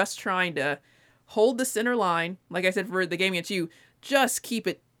usually just trying to hold the center line. Like I said, for the game against you, just keep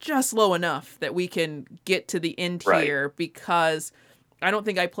it just low enough that we can get to the end tier, because I don't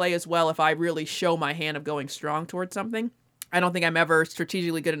think I play as well if I really show my hand of going strong towards something. I don't think I'm ever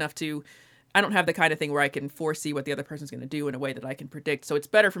strategically good enough I don't have the kind of thing where I can foresee what the other person's going to do in a way that I can predict. So it's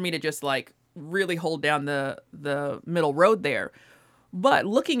better for me to just really hold down the middle road there. But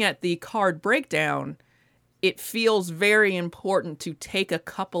looking at the card breakdown, it feels very important to take a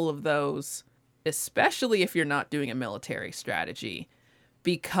couple of those, especially if you're not doing a military strategy,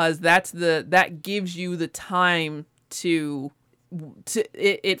 because that gives you the time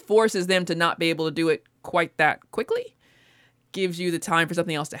it forces them to not be able to do it quite that quickly. Gives you the time for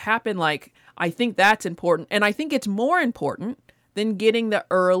something else to happen. I think that's important. And I think it's more important than getting the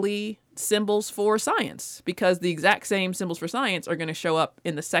early symbols for science, because the exact same symbols for science are going to show up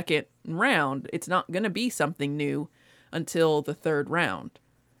in the second round. It's not going to be something new until the 3rd round,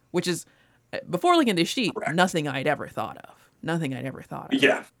 which is, before looking at this sheet, nothing I'd ever thought of.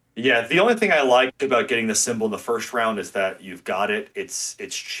 Yeah. The only thing I liked about getting the symbol in the first round is that you've got it. It's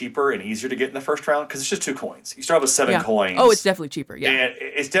cheaper and easier to get in the first round because it's just 2 coins. You start off with 7 coins. Oh, it's definitely cheaper. Yeah. And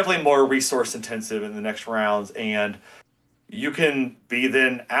it's definitely more resource intensive in the next rounds. And you can be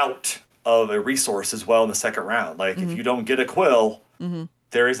then out of a resource as well in the second round. Like, if you don't get a quill,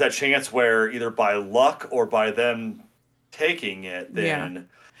 there is that chance where either by luck or by them taking it, then.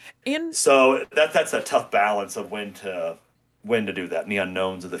 Yeah. And so that's a tough balance of when to do that and the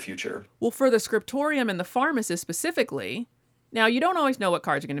unknowns of the future. Well, for the scriptorium and the pharmacist specifically, now you don't always know what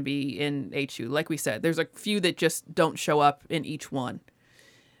cards are going to be in H2. Like we said, there's a few that just don't show up in each one.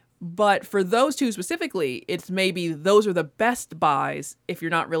 But for those 2 specifically, it's maybe those are the best buys if you're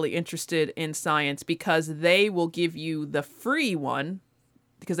not really interested in science, because they will give you the free one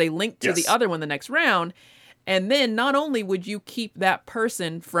because they link to the other one the next round. And then not only would you keep that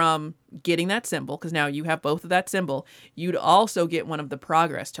person from getting that symbol, because now you have both of that symbol, you'd also get one of the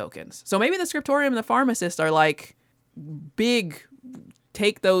progress tokens. So maybe the scriptorium and the pharmacist are like big,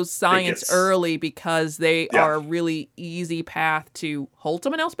 take those science early because they are a really easy path to hold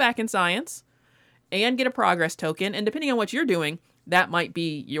someone else back in science and get a progress token. And depending on what you're doing, that might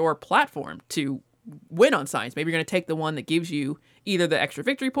be your platform to win on science. Maybe you're going to take the one that gives you either the extra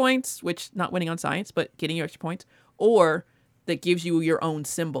victory points, which not winning on science, but getting your extra points, or that gives you your own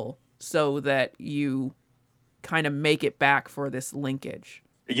symbol so that you kind of make it back for this linkage.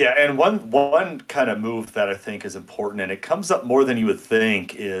 Yeah, and one kind of move that I think is important, and it comes up more than you would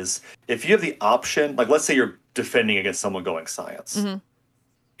think, is if you have the option, like let's say you're defending against someone going science. Mm-hmm.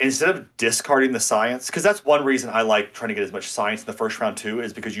 Instead of discarding the science, because that's one reason I like trying to get as much science in the first round too,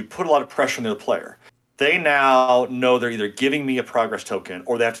 is because you put a lot of pressure on the other player. They now know they're either giving me a progress token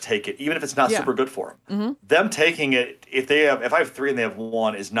or they have to take it, even if it's not super good for them. Mm-hmm. Them taking it, if I have 3 and they have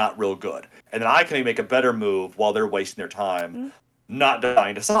 1, is not real good. And then I can make a better move while they're wasting their time, not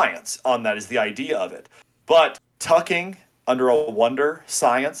dying to science. On that is the idea of it. But tucking under a wonder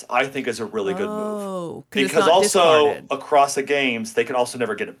science, I think is a really good move. Because also discarded. Across the games, they can also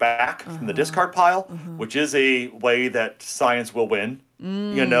never get it back from the discard pile, which is a way that science will win.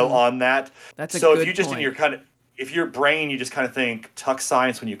 On that. That's so a good if you just point. if your brain, you just kind of think tuck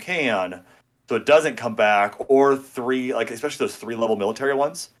science when you can, so it doesn't come back, or 3, like especially those 3-level military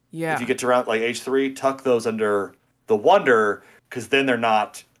ones. Yeah. If you get to around like age 3, tuck those under the wonder, because then they're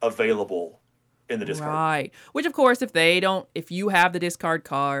not available in the discard. Right. Which of course, if you have the discard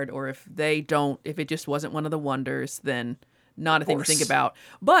card, or if it just wasn't one of the wonders, then not a thing to think about.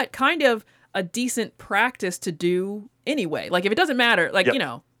 But kind of a decent practice to do anyway. Like if it doesn't matter, like,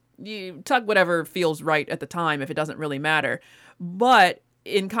 you tuck whatever feels right at the time if it doesn't really matter. But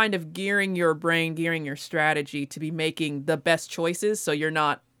in kind of gearing your brain, gearing your strategy to be making the best choices so you're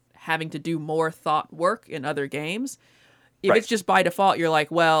not having to do more thought work in other games. If it's just by default, you're like,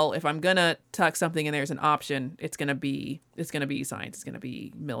 well, if I'm going to tuck something and there's an option, it's going to be science, it's going to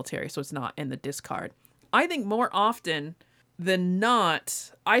be military, so it's not in the discard. I think more often than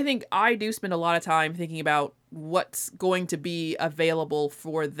not, I think I do spend a lot of time thinking about what's going to be available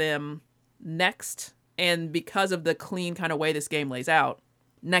for them next. And because of the clean kind of way this game lays out,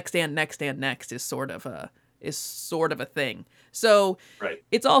 next and next and next is sort of a thing. So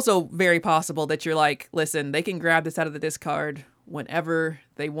It's also very possible that you're like, listen, they can grab this out of the discard whenever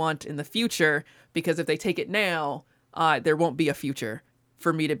they want in the future, because if they take it now, there won't be a future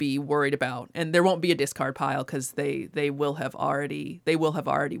for me to be worried about, and there won't be a discard pile because they will have already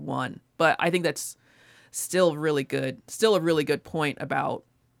won. But I think that's still a really good point about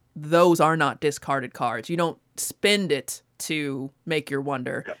those are not discarded cards. You don't spend it to make your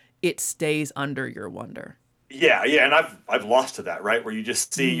wonder. Yeah. It stays under your wonder. Yeah, and I've lost to that, right? Where you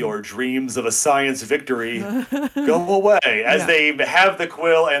just see your dreams of a science victory go away as they have the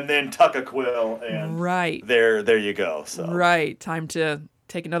quill and then tuck a quill, and there you go. So time to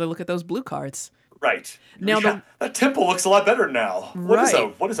take another look at those blue cards. Right. Now that temple looks a lot better now. What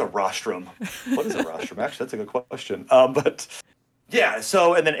is a rostrum? What is a rostrum? Actually, that's a good question. But yeah,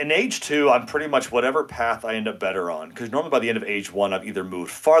 so and then in age 2, I'm pretty much whatever path I end up better on, because normally by the end of age 1, I've either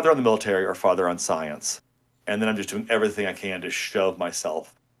moved farther on the military or farther on science. And then I'm just doing everything I can to shove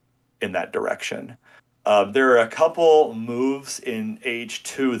myself in that direction. There are a couple moves in age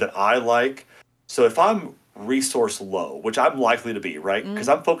 2 that I like. So if I'm resource low, which I'm likely to be, right? Because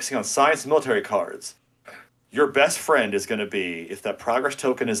I'm focusing on science and military cards. Your best friend is going to be, if that progress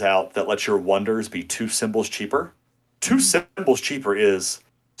token is out that lets your wonders be 2 symbols cheaper. 2 symbols cheaper is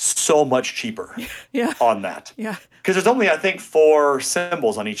so much cheaper on that. Yeah. Because there's only, I think, 4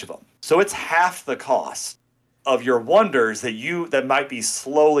 symbols on each of them. So it's half the cost of your wonders that might be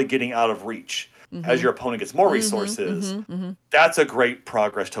slowly getting out of reach as your opponent gets more resources. That's a great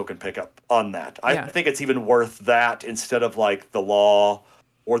progress token pickup on that. I think it's even worth that instead of like the law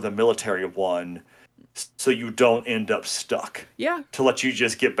or the military one, so you don't end up stuck. Yeah. To let you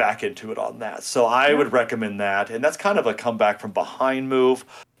just get back into it on that. So I would recommend that. And that's kind of a comeback from behind move.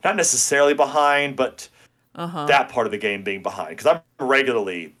 Not necessarily behind, but that part of the game being behind. Because I'm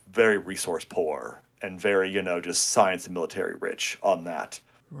regularly very resource poor and very, just science and military rich on that.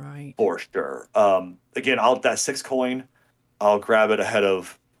 Right. For sure. Again, that 6 coin, I'll grab it ahead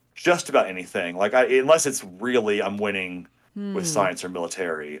of just about anything. Like, unless it's really I'm winning with science or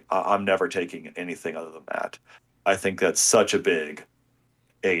military, I'm never taking anything other than that. I think that's such a big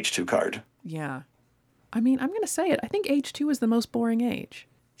age 2 card. Yeah. I mean, I'm going to say it. I think age 2 is the most boring age.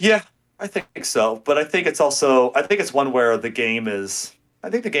 Yeah, I think so. But I think it's one where the game is I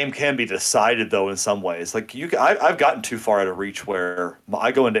think the game can be decided though in some ways. Like I've gotten too far out of reach where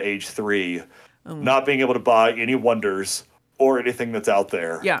I go into age 3, not being able to buy any wonders or anything that's out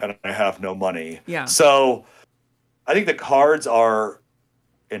there, Yeah. and I have no money. Yeah. So I think the cards are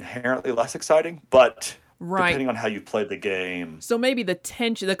inherently less exciting, but Right. depending on how you played the game. So maybe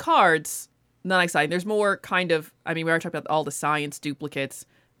the cards, not exciting. There's more kind of, I mean, we already talked about all the science duplicates.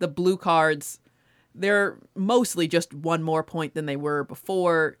 The blue cards, they're mostly just one more point than they were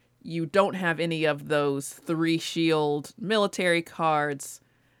before. You don't have any of those 3 shield military cards.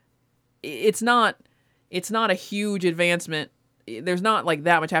 It's not a huge advancement. There's not like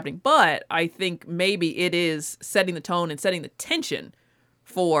that much happening, but I think maybe it is setting the tone and setting the tension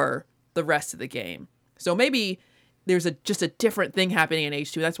for the rest of the game. So maybe there's just a different thing happening in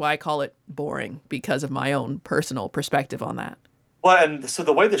Age 2. That's why I call it boring, because of my own personal perspective on that. Well, and so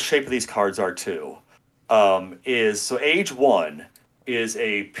the way the shape of these cards are too, is so Age 1 is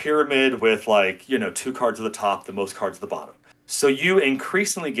a pyramid with 2 cards at the top, the most cards at the bottom. So you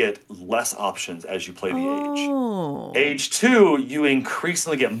increasingly get less options as you play the Oh. age. Age 2, you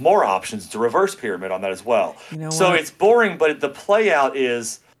increasingly get more options. It's a reverse pyramid on that as well. You know so what? it's boring, but the play out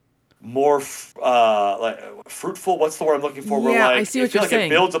is more fruitful. What's the word I'm looking for? Yeah, I see what you're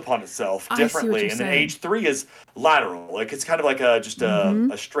saying. It builds upon itself I see what differently. you're And then saying. Age 3 is lateral. Like it's kind of like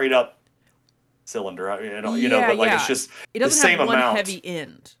a straight up cylinder. But it's just it the doesn't same have one amount. heavy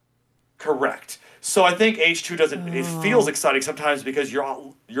end. Correct. So I think Age 2 doesn't. It feels exciting sometimes because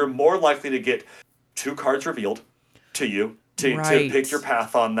you're more likely to get 2 cards revealed to you to pick your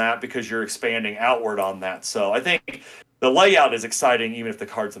path on that because you're expanding outward on that. So I think the layout is exciting even if the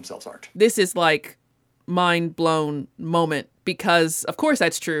cards themselves aren't. This is like mind blown moment because of course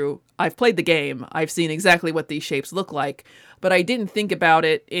that's true. I've played the game. I've seen exactly what these shapes look like, but I didn't think about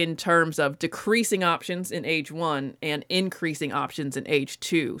it in terms of decreasing options in Age 1 and increasing options in Age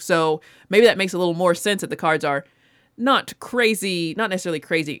 2. So maybe that makes a little more sense that the cards are not necessarily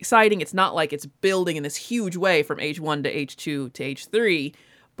crazy exciting. It's not like it's building in this huge way from Age 1 to Age 2 to Age 3.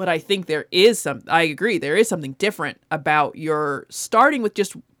 But I think I agree, there is something different about your starting with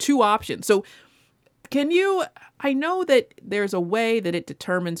just 2 options. So I know that there's a way that it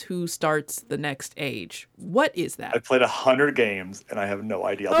determines who starts the next age. What is that? I've played 100 games and I have no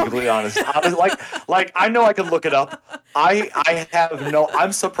idea. I'll be completely honest. I was like I know I can look it up.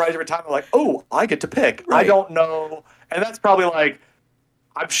 I'm surprised every time. I'm like, oh, I get to pick. Right. I don't know. And that's probably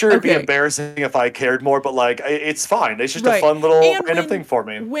I'm sure it'd be embarrassing if I cared more, but it's fine. It's just a fun little random thing for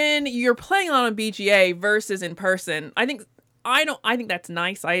me. When you're playing on a BGA versus in person, I think that's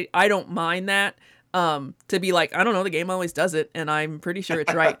nice. I don't mind that. To be like, I don't know, the game always does it, and I'm pretty sure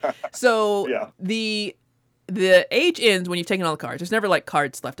it's right. So Yeah. the age ends when you've taken all the cards. There's never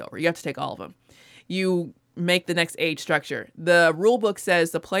cards left over. You have to take all of them. You make the next age structure. The rule book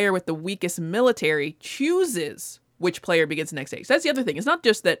says the player with the weakest military chooses which player begins the next age. So that's the other thing. It's not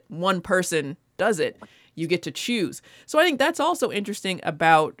just that one person does it. You get to choose. So I think that's also interesting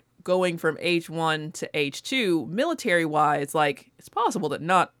about going from Age 1 to Age 2, military-wise. It's possible that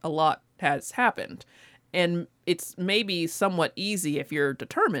not a lot has happened. And it's maybe somewhat easy if you're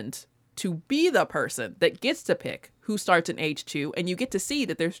determined to be the person that gets to pick who starts in Age 2, and you get to see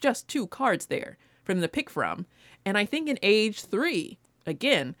that there's just 2 cards there for them to pick from. And I think in Age 3,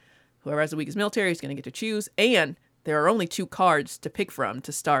 again, whoever has the weakest military is going to get to choose, and there are only 2 cards to pick from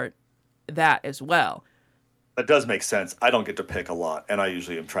to start that as well. That does make sense. I don't get to pick a lot, and I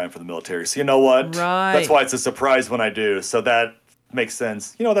usually am trying for the military. So you know what? Right. That's why it's a surprise when I do. So that makes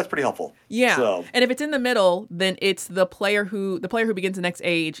sense. That's pretty helpful. Yeah. So. And if it's in the middle, then it's the player who begins the next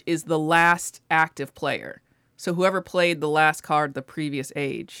age is the last active player. So whoever played the last card the previous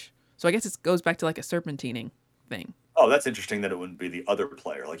age. So I guess it goes back to a serpentining thing. Oh, that's interesting that it wouldn't be the other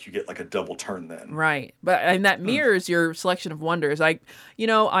player. You get a double turn then. Right. And that mirrors your selection of wonders. I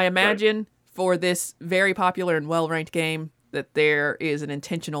imagine for this very popular and well-ranked game that there is an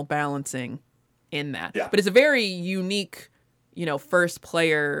intentional balancing in that. Yeah. But it's a very unique, first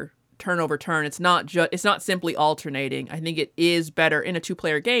player turnover turn. It's not simply alternating. I think it is better in a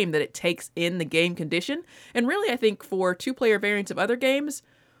 2-player game that it takes in the game condition. And really, I think for 2-player variants of other games,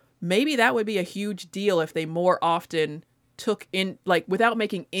 maybe that would be a huge deal if they more often took in, without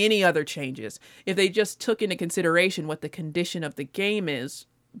making any other changes, if they just took into consideration what the condition of the game is,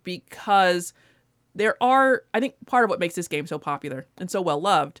 because I think part of what makes this game so popular and so well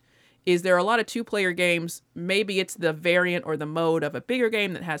loved is there are a lot of 2-player games. Maybe it's the variant or the mode of a bigger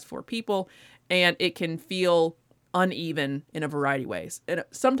game that has 4 people, and it can feel uneven in a variety of ways. And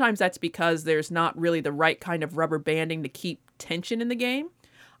sometimes that's because there's not really the right kind of rubber banding to keep tension in the game.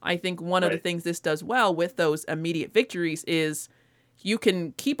 I think one of the things this does well with those immediate victories is you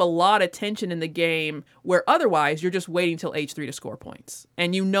can keep a lot of tension in the game where otherwise you're just waiting till age 3 to score points.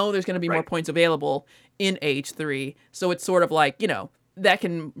 And you know there's going to be more points available in age 3. So it's sort of like, that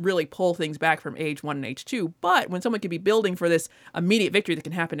can really pull things back from age 1 and age 2. But when someone could be building for this immediate victory that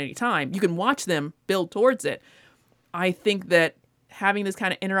can happen anytime, you can watch them build towards it. I think that having this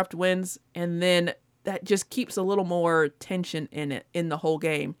kind of interrupt wins, and then that just keeps a little more tension in the whole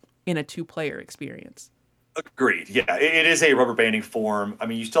game in a 2-player experience. Agreed. Yeah, it is a rubber banding form. I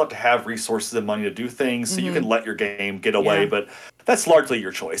mean, you still have to have resources and money to do things, so you can let your game get away, but that's largely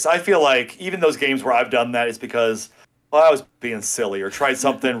your choice. I feel like even those games where I've done that is because I was being silly or tried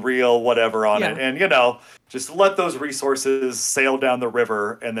something real, whatever on it. And, just let those resources sail down the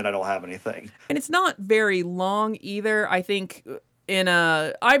river, and then I don't have anything. And it's not very long either. I think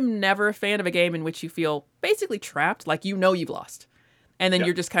I'm never a fan of a game in which you feel basically trapped, like you've lost. And then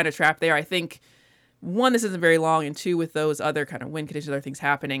you're just kind of trapped there. I think, 1, this isn't very long, and 2, with those other kind of win conditions, other things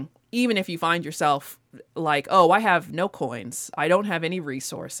happening, even if you find yourself like, oh, I have no coins, I don't have any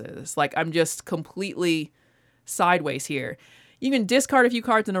resources, like I'm just completely sideways here. You can discard a few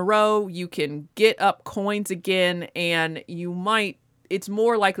cards in a row, you can get up coins again, and it's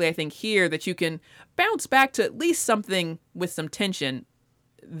more likely, I think, here that you can bounce back to at least something with some tension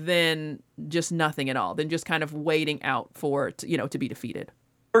than just nothing at all, than just kind of waiting out for, to be defeated.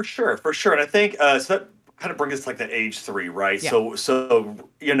 For sure. And I think so that kind of brings us to like that age 3, right? Yeah. So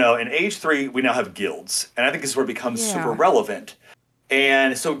in age 3 we now have guilds, and I think this is where it becomes super relevant.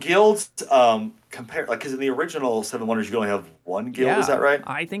 And so guilds compare, like, because in the original Seven Wonders you only have 1 guild, is that right?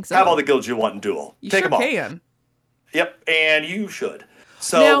 I think so. Have all the guilds you want in Duel. You Take sure them all. Can. Yep, and you should.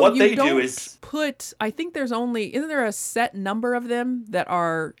 So now, what they do is I think isn't there a set number of them that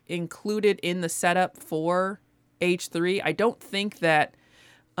are included in the setup for age 3? I don't think that.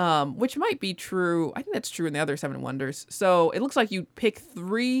 Which might be true. I think that's true in the other Seven Wonders. So it looks like you pick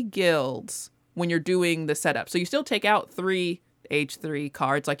 3 guilds when you're doing the setup. So you still take out 3 age 3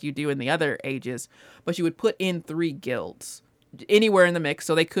 cards like you do in the other ages, but you would put in 3 guilds anywhere in the mix.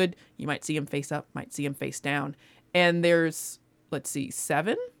 So you might see them face up, might see them face down. And there's,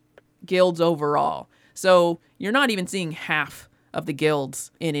 7 guilds overall. So you're not even seeing half of the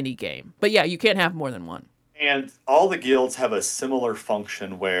guilds in any game. But yeah, you can't have more than 1. And all the guilds have a similar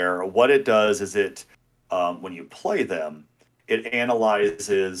function where what it does is when you play them, it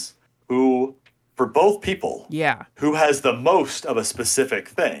analyzes who, for both people, who has the most of a specific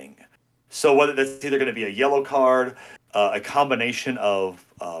thing. So whether that's either going to be a yellow card, a combination of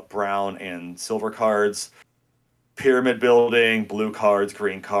brown and silver cards, pyramid building, blue cards,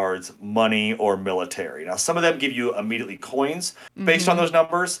 green cards, money, or military. Now, some of them give you immediately coins based on those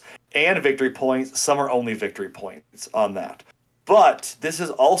numbers and victory points. Some are only victory points on that. But this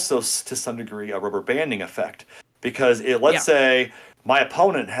is also, to some degree, a rubber banding effect, because let's say my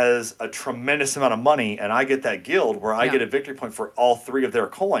opponent has a tremendous amount of money and I get that guild where I get a victory point for all 3 of their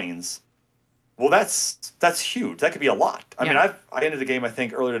coins. Well, that's huge. That could be a lot. I mean, I ended the game, I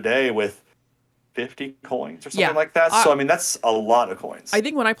think, earlier today with 50 coins or something like that. So, I mean, that's a lot of coins. I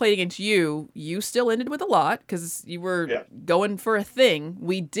think when I played against you still ended with a lot because you were going for a thing.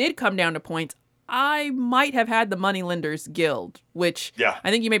 We did come down to points. I might have had the Moneylenders Guild, which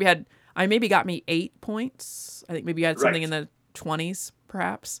I think I maybe got me 8 points. I think maybe you had something in the 20s,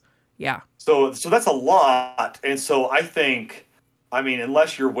 perhaps. Yeah. So that's a lot. And so I think,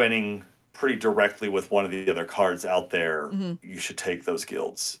 unless you're winning pretty directly with one of the other cards out there, you should take those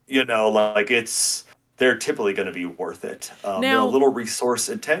guilds. They're typically going to be worth it. They're a little resource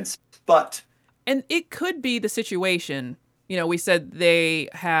intense, but... And it could be the situation, we said they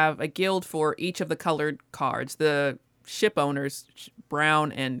have a guild for each of the colored cards. The ship owners,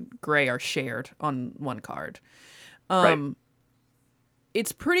 brown and gray, are shared on one card.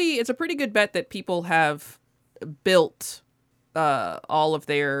 It's a pretty good bet that people have built all of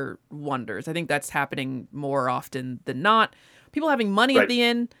their wonders. I think that's happening more often than not. People having money at the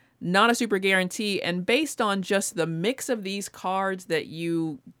end, not a super guarantee. And based on just the mix of these cards that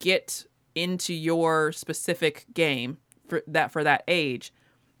you get into your specific game for that age,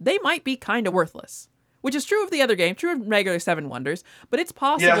 they might be kind of worthless. Which is true of the other game, true of regular Seven Wonders. But it's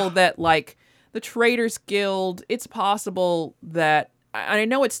possible that, the Traders Guild, it's possible that... I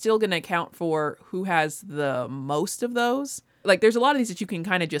know it's still going to account for who has the most of those. There's a lot of these that you can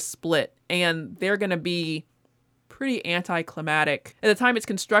kind of just split, and they're going to be pretty anticlimactic. At the time it's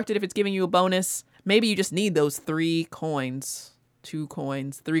constructed, if it's giving you a bonus, maybe you just need those 3 coins, 2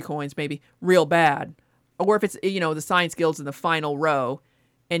 coins, 3 coins, maybe, real bad. Or if it's, the Science Guild's in the final row,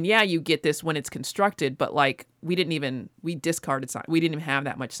 and you get this when it's constructed, but, we discarded science. We didn't even have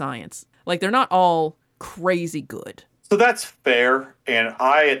that much science. They're not all crazy good. So that's fair, and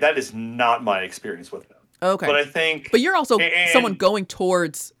that is not my experience with them. Okay. But I think... But you're also someone going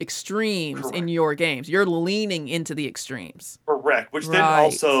towards extremes Correct. in your games. You're leaning into the extremes. Correct, which then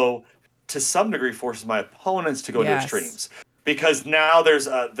also, to some degree, forces my opponents to go into extremes. Because now there's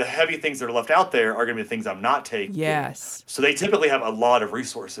the heavy things that are left out there are going to be the things I'm not taking. Yes. So they typically have a lot of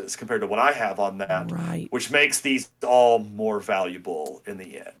resources compared to what I have on that, right. which makes these all more valuable in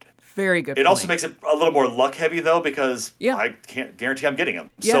the end. Very good It also makes it a little more luck heavy, though, because I can't guarantee I'm getting them.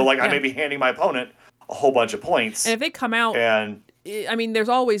 So, I may be handing my opponent a whole bunch of points. And if they come out, I mean, there's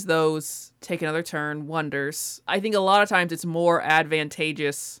always those take another turn wonders. I think a lot of times it's more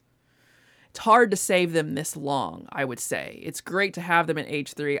advantageous. It's hard to save them this long, I would say. It's great to have them in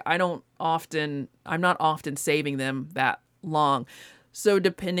H3. I'm not often saving them that long. So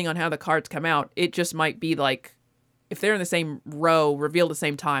depending on how the cards come out, it just might be like, if they're in the same row, revealed at the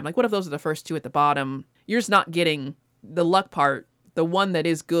same time, like what if those are the first two at the bottom? You're just not getting the luck part. The one that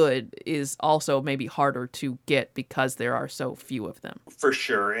is good is also maybe harder to get because there are so few of them. For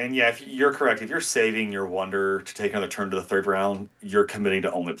sure. And yeah, if you're correct. If you're saving your wonder to take another turn to the third round, you're committing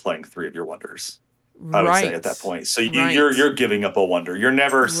to only playing 3 of your wonders. I would say at that point. So you're giving up a wonder. You're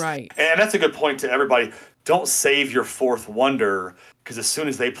never... Right. And that's a good point to everybody. Don't save your 4th wonder, because as soon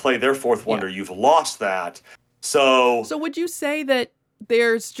as they play their 4th wonder, you've lost that. So would you say that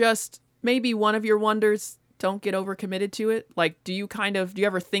there's just maybe one of your wonders don't get overcommitted to it? Like, do you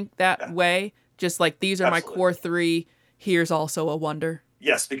ever think that way? Just like, these are my core 3, here's also a wonder.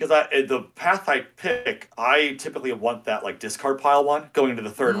 Yes, because the path I pick, I typically want that like discard pile one going into the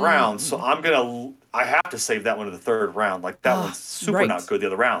third round. So I have to save that one to the third round. Like that one's super not good the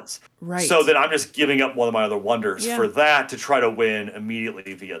other rounds. Right. So then I'm just giving up one of my other wonders for that to try to win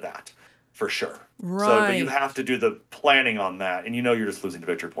immediately via that. For sure. Right. So but you have to do the planning on that, and you're just losing to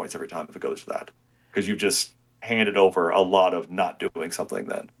victory points every time if it goes to that, because you've just handed over a lot of not doing something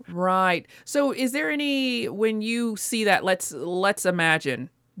then. Right. So is there any, when you see that, let's imagine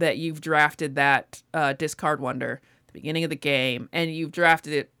that you've drafted that discard wonder at the beginning of the game, and you've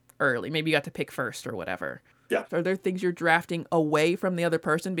drafted it early. Maybe you got to pick first or whatever. Yeah. Are there things you're drafting away from the other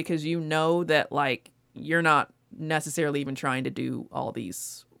person because you know that like you're not necessarily even trying to do all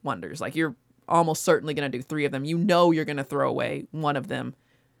these wonders? Like you're almost certainly going to do 3 of them. You know you're going to throw away one of them.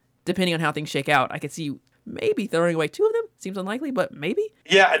 Depending on how things shake out, I could see you maybe throwing away 2 of them. Seems unlikely, but maybe.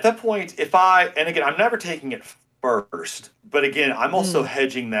 Yeah, at that point, and again, I'm never taking it first, but again, I'm also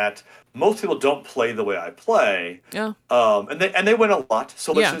hedging that most people don't play the way I play. Yeah. And they win a lot,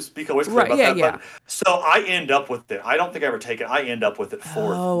 so let's just be always clear about that. Yeah. But, so I end up with it. I don't think I ever take it. I end up with it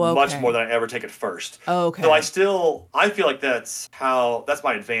fourth, much more than I ever take it first. Okay. So I feel like that's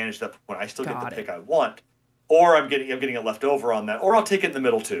my advantage at that point. I still get the pick I want. Or I'm getting it left over on that. Or I'll take it in the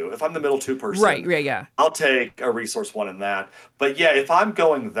middle 2. If I'm the middle 2 person, right, yeah. I'll take a resource 1 in that. But yeah, if I'm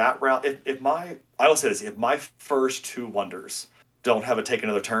going that route, I will say this, if my first 2 wonders don't have a take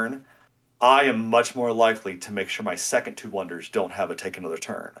another turn, I am much more likely to make sure my second 2 wonders don't have a take another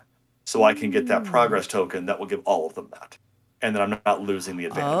turn. So I can get that progress token that will give all of them that. And then I'm not losing the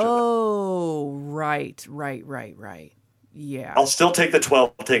advantage of it. Oh, right. Yeah. I'll still take the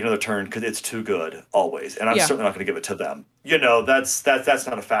 12, take another turn, because it's too good always, and I'm certainly not going to give it to them. That's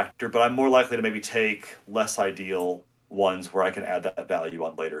not a factor, but I'm more likely to maybe take less ideal ones where I can add that value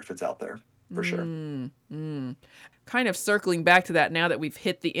on later if it's out there, for sure. Kind of circling back to that now that we've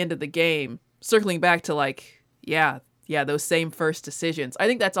hit the end of the game, circling back to like, those same first decisions. I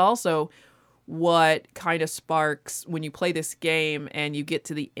think that's also what kind of sparks when you play this game and you get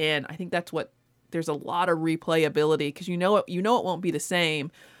to the end. I think that's what. There's a lot of replayability because you know it won't be the same,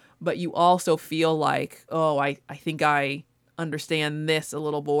 but you also feel like, oh, I think I understand this a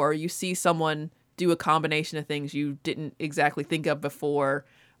little more. You see someone do a combination of things you didn't exactly think of before,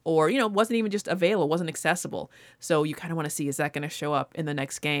 or wasn't even just available, wasn't accessible. So you kind of want to see, is that going to show up in the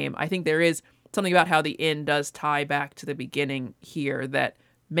next game? I think there is something about how the end does tie back to the beginning here that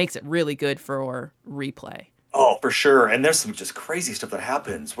makes it really good for replay. Oh, for sure. And there's some just crazy stuff that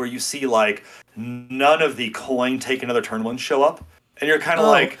happens where you see like none of the coin take another turn ones show up. And you're kind of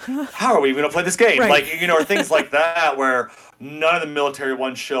like, how are we going to play this game? Right. Like, or things like that where none of the military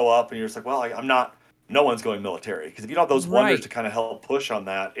ones show up and you're just like, well, no one's going military. Because if you don't have those wonders to kind of help push on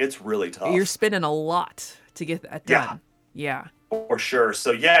that, it's really tough. You're spending a lot to get that done. Yeah. For sure.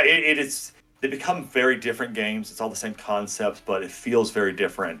 So yeah, they become very different games. It's all the same concepts, but it feels very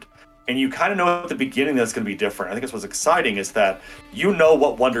different. And you kind of know at the beginning that's going to be different. I think that's what's exciting is that you know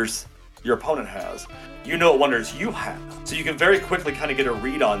what wonders your opponent has. You know what wonders you have. So you can very quickly kind of get a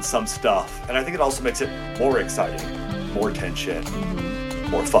read on some stuff. And I think it also makes it more exciting, more tension,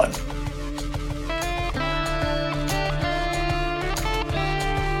 more fun.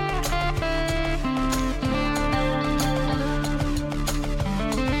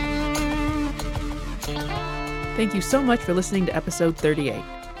 Thank you so much for listening to episode 38.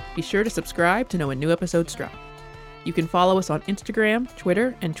 Be sure to subscribe to know when new episodes drop. You can follow us on Instagram,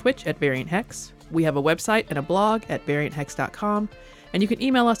 Twitter, and Twitch at Variant Hex. We have a website and a blog at varianthex.com, and you can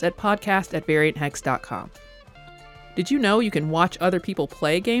email us at podcast@varianthex.com. Did you know you can watch other people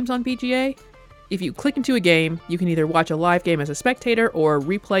play games on VGA? If you click into a game, you can either watch a live game as a spectator or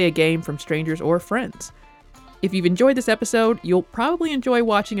replay a game from strangers or friends. If you've enjoyed this episode, you'll probably enjoy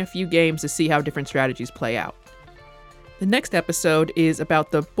watching a few games to see how different strategies play out. The next episode is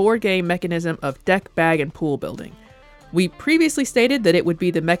about the board game mechanism of deck, bag, and pool building. We previously stated that it would be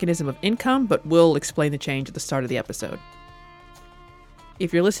the mechanism of income, but we'll explain the change at the start of the episode.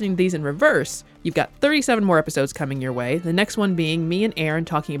 If you're listening to these in reverse, you've got 37 more episodes coming your way, the next one being me and Aaron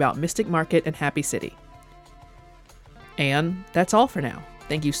talking about Mystic Market and Happy City. And that's all for now.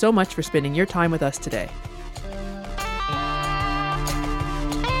 Thank you so much for spending your time with us today.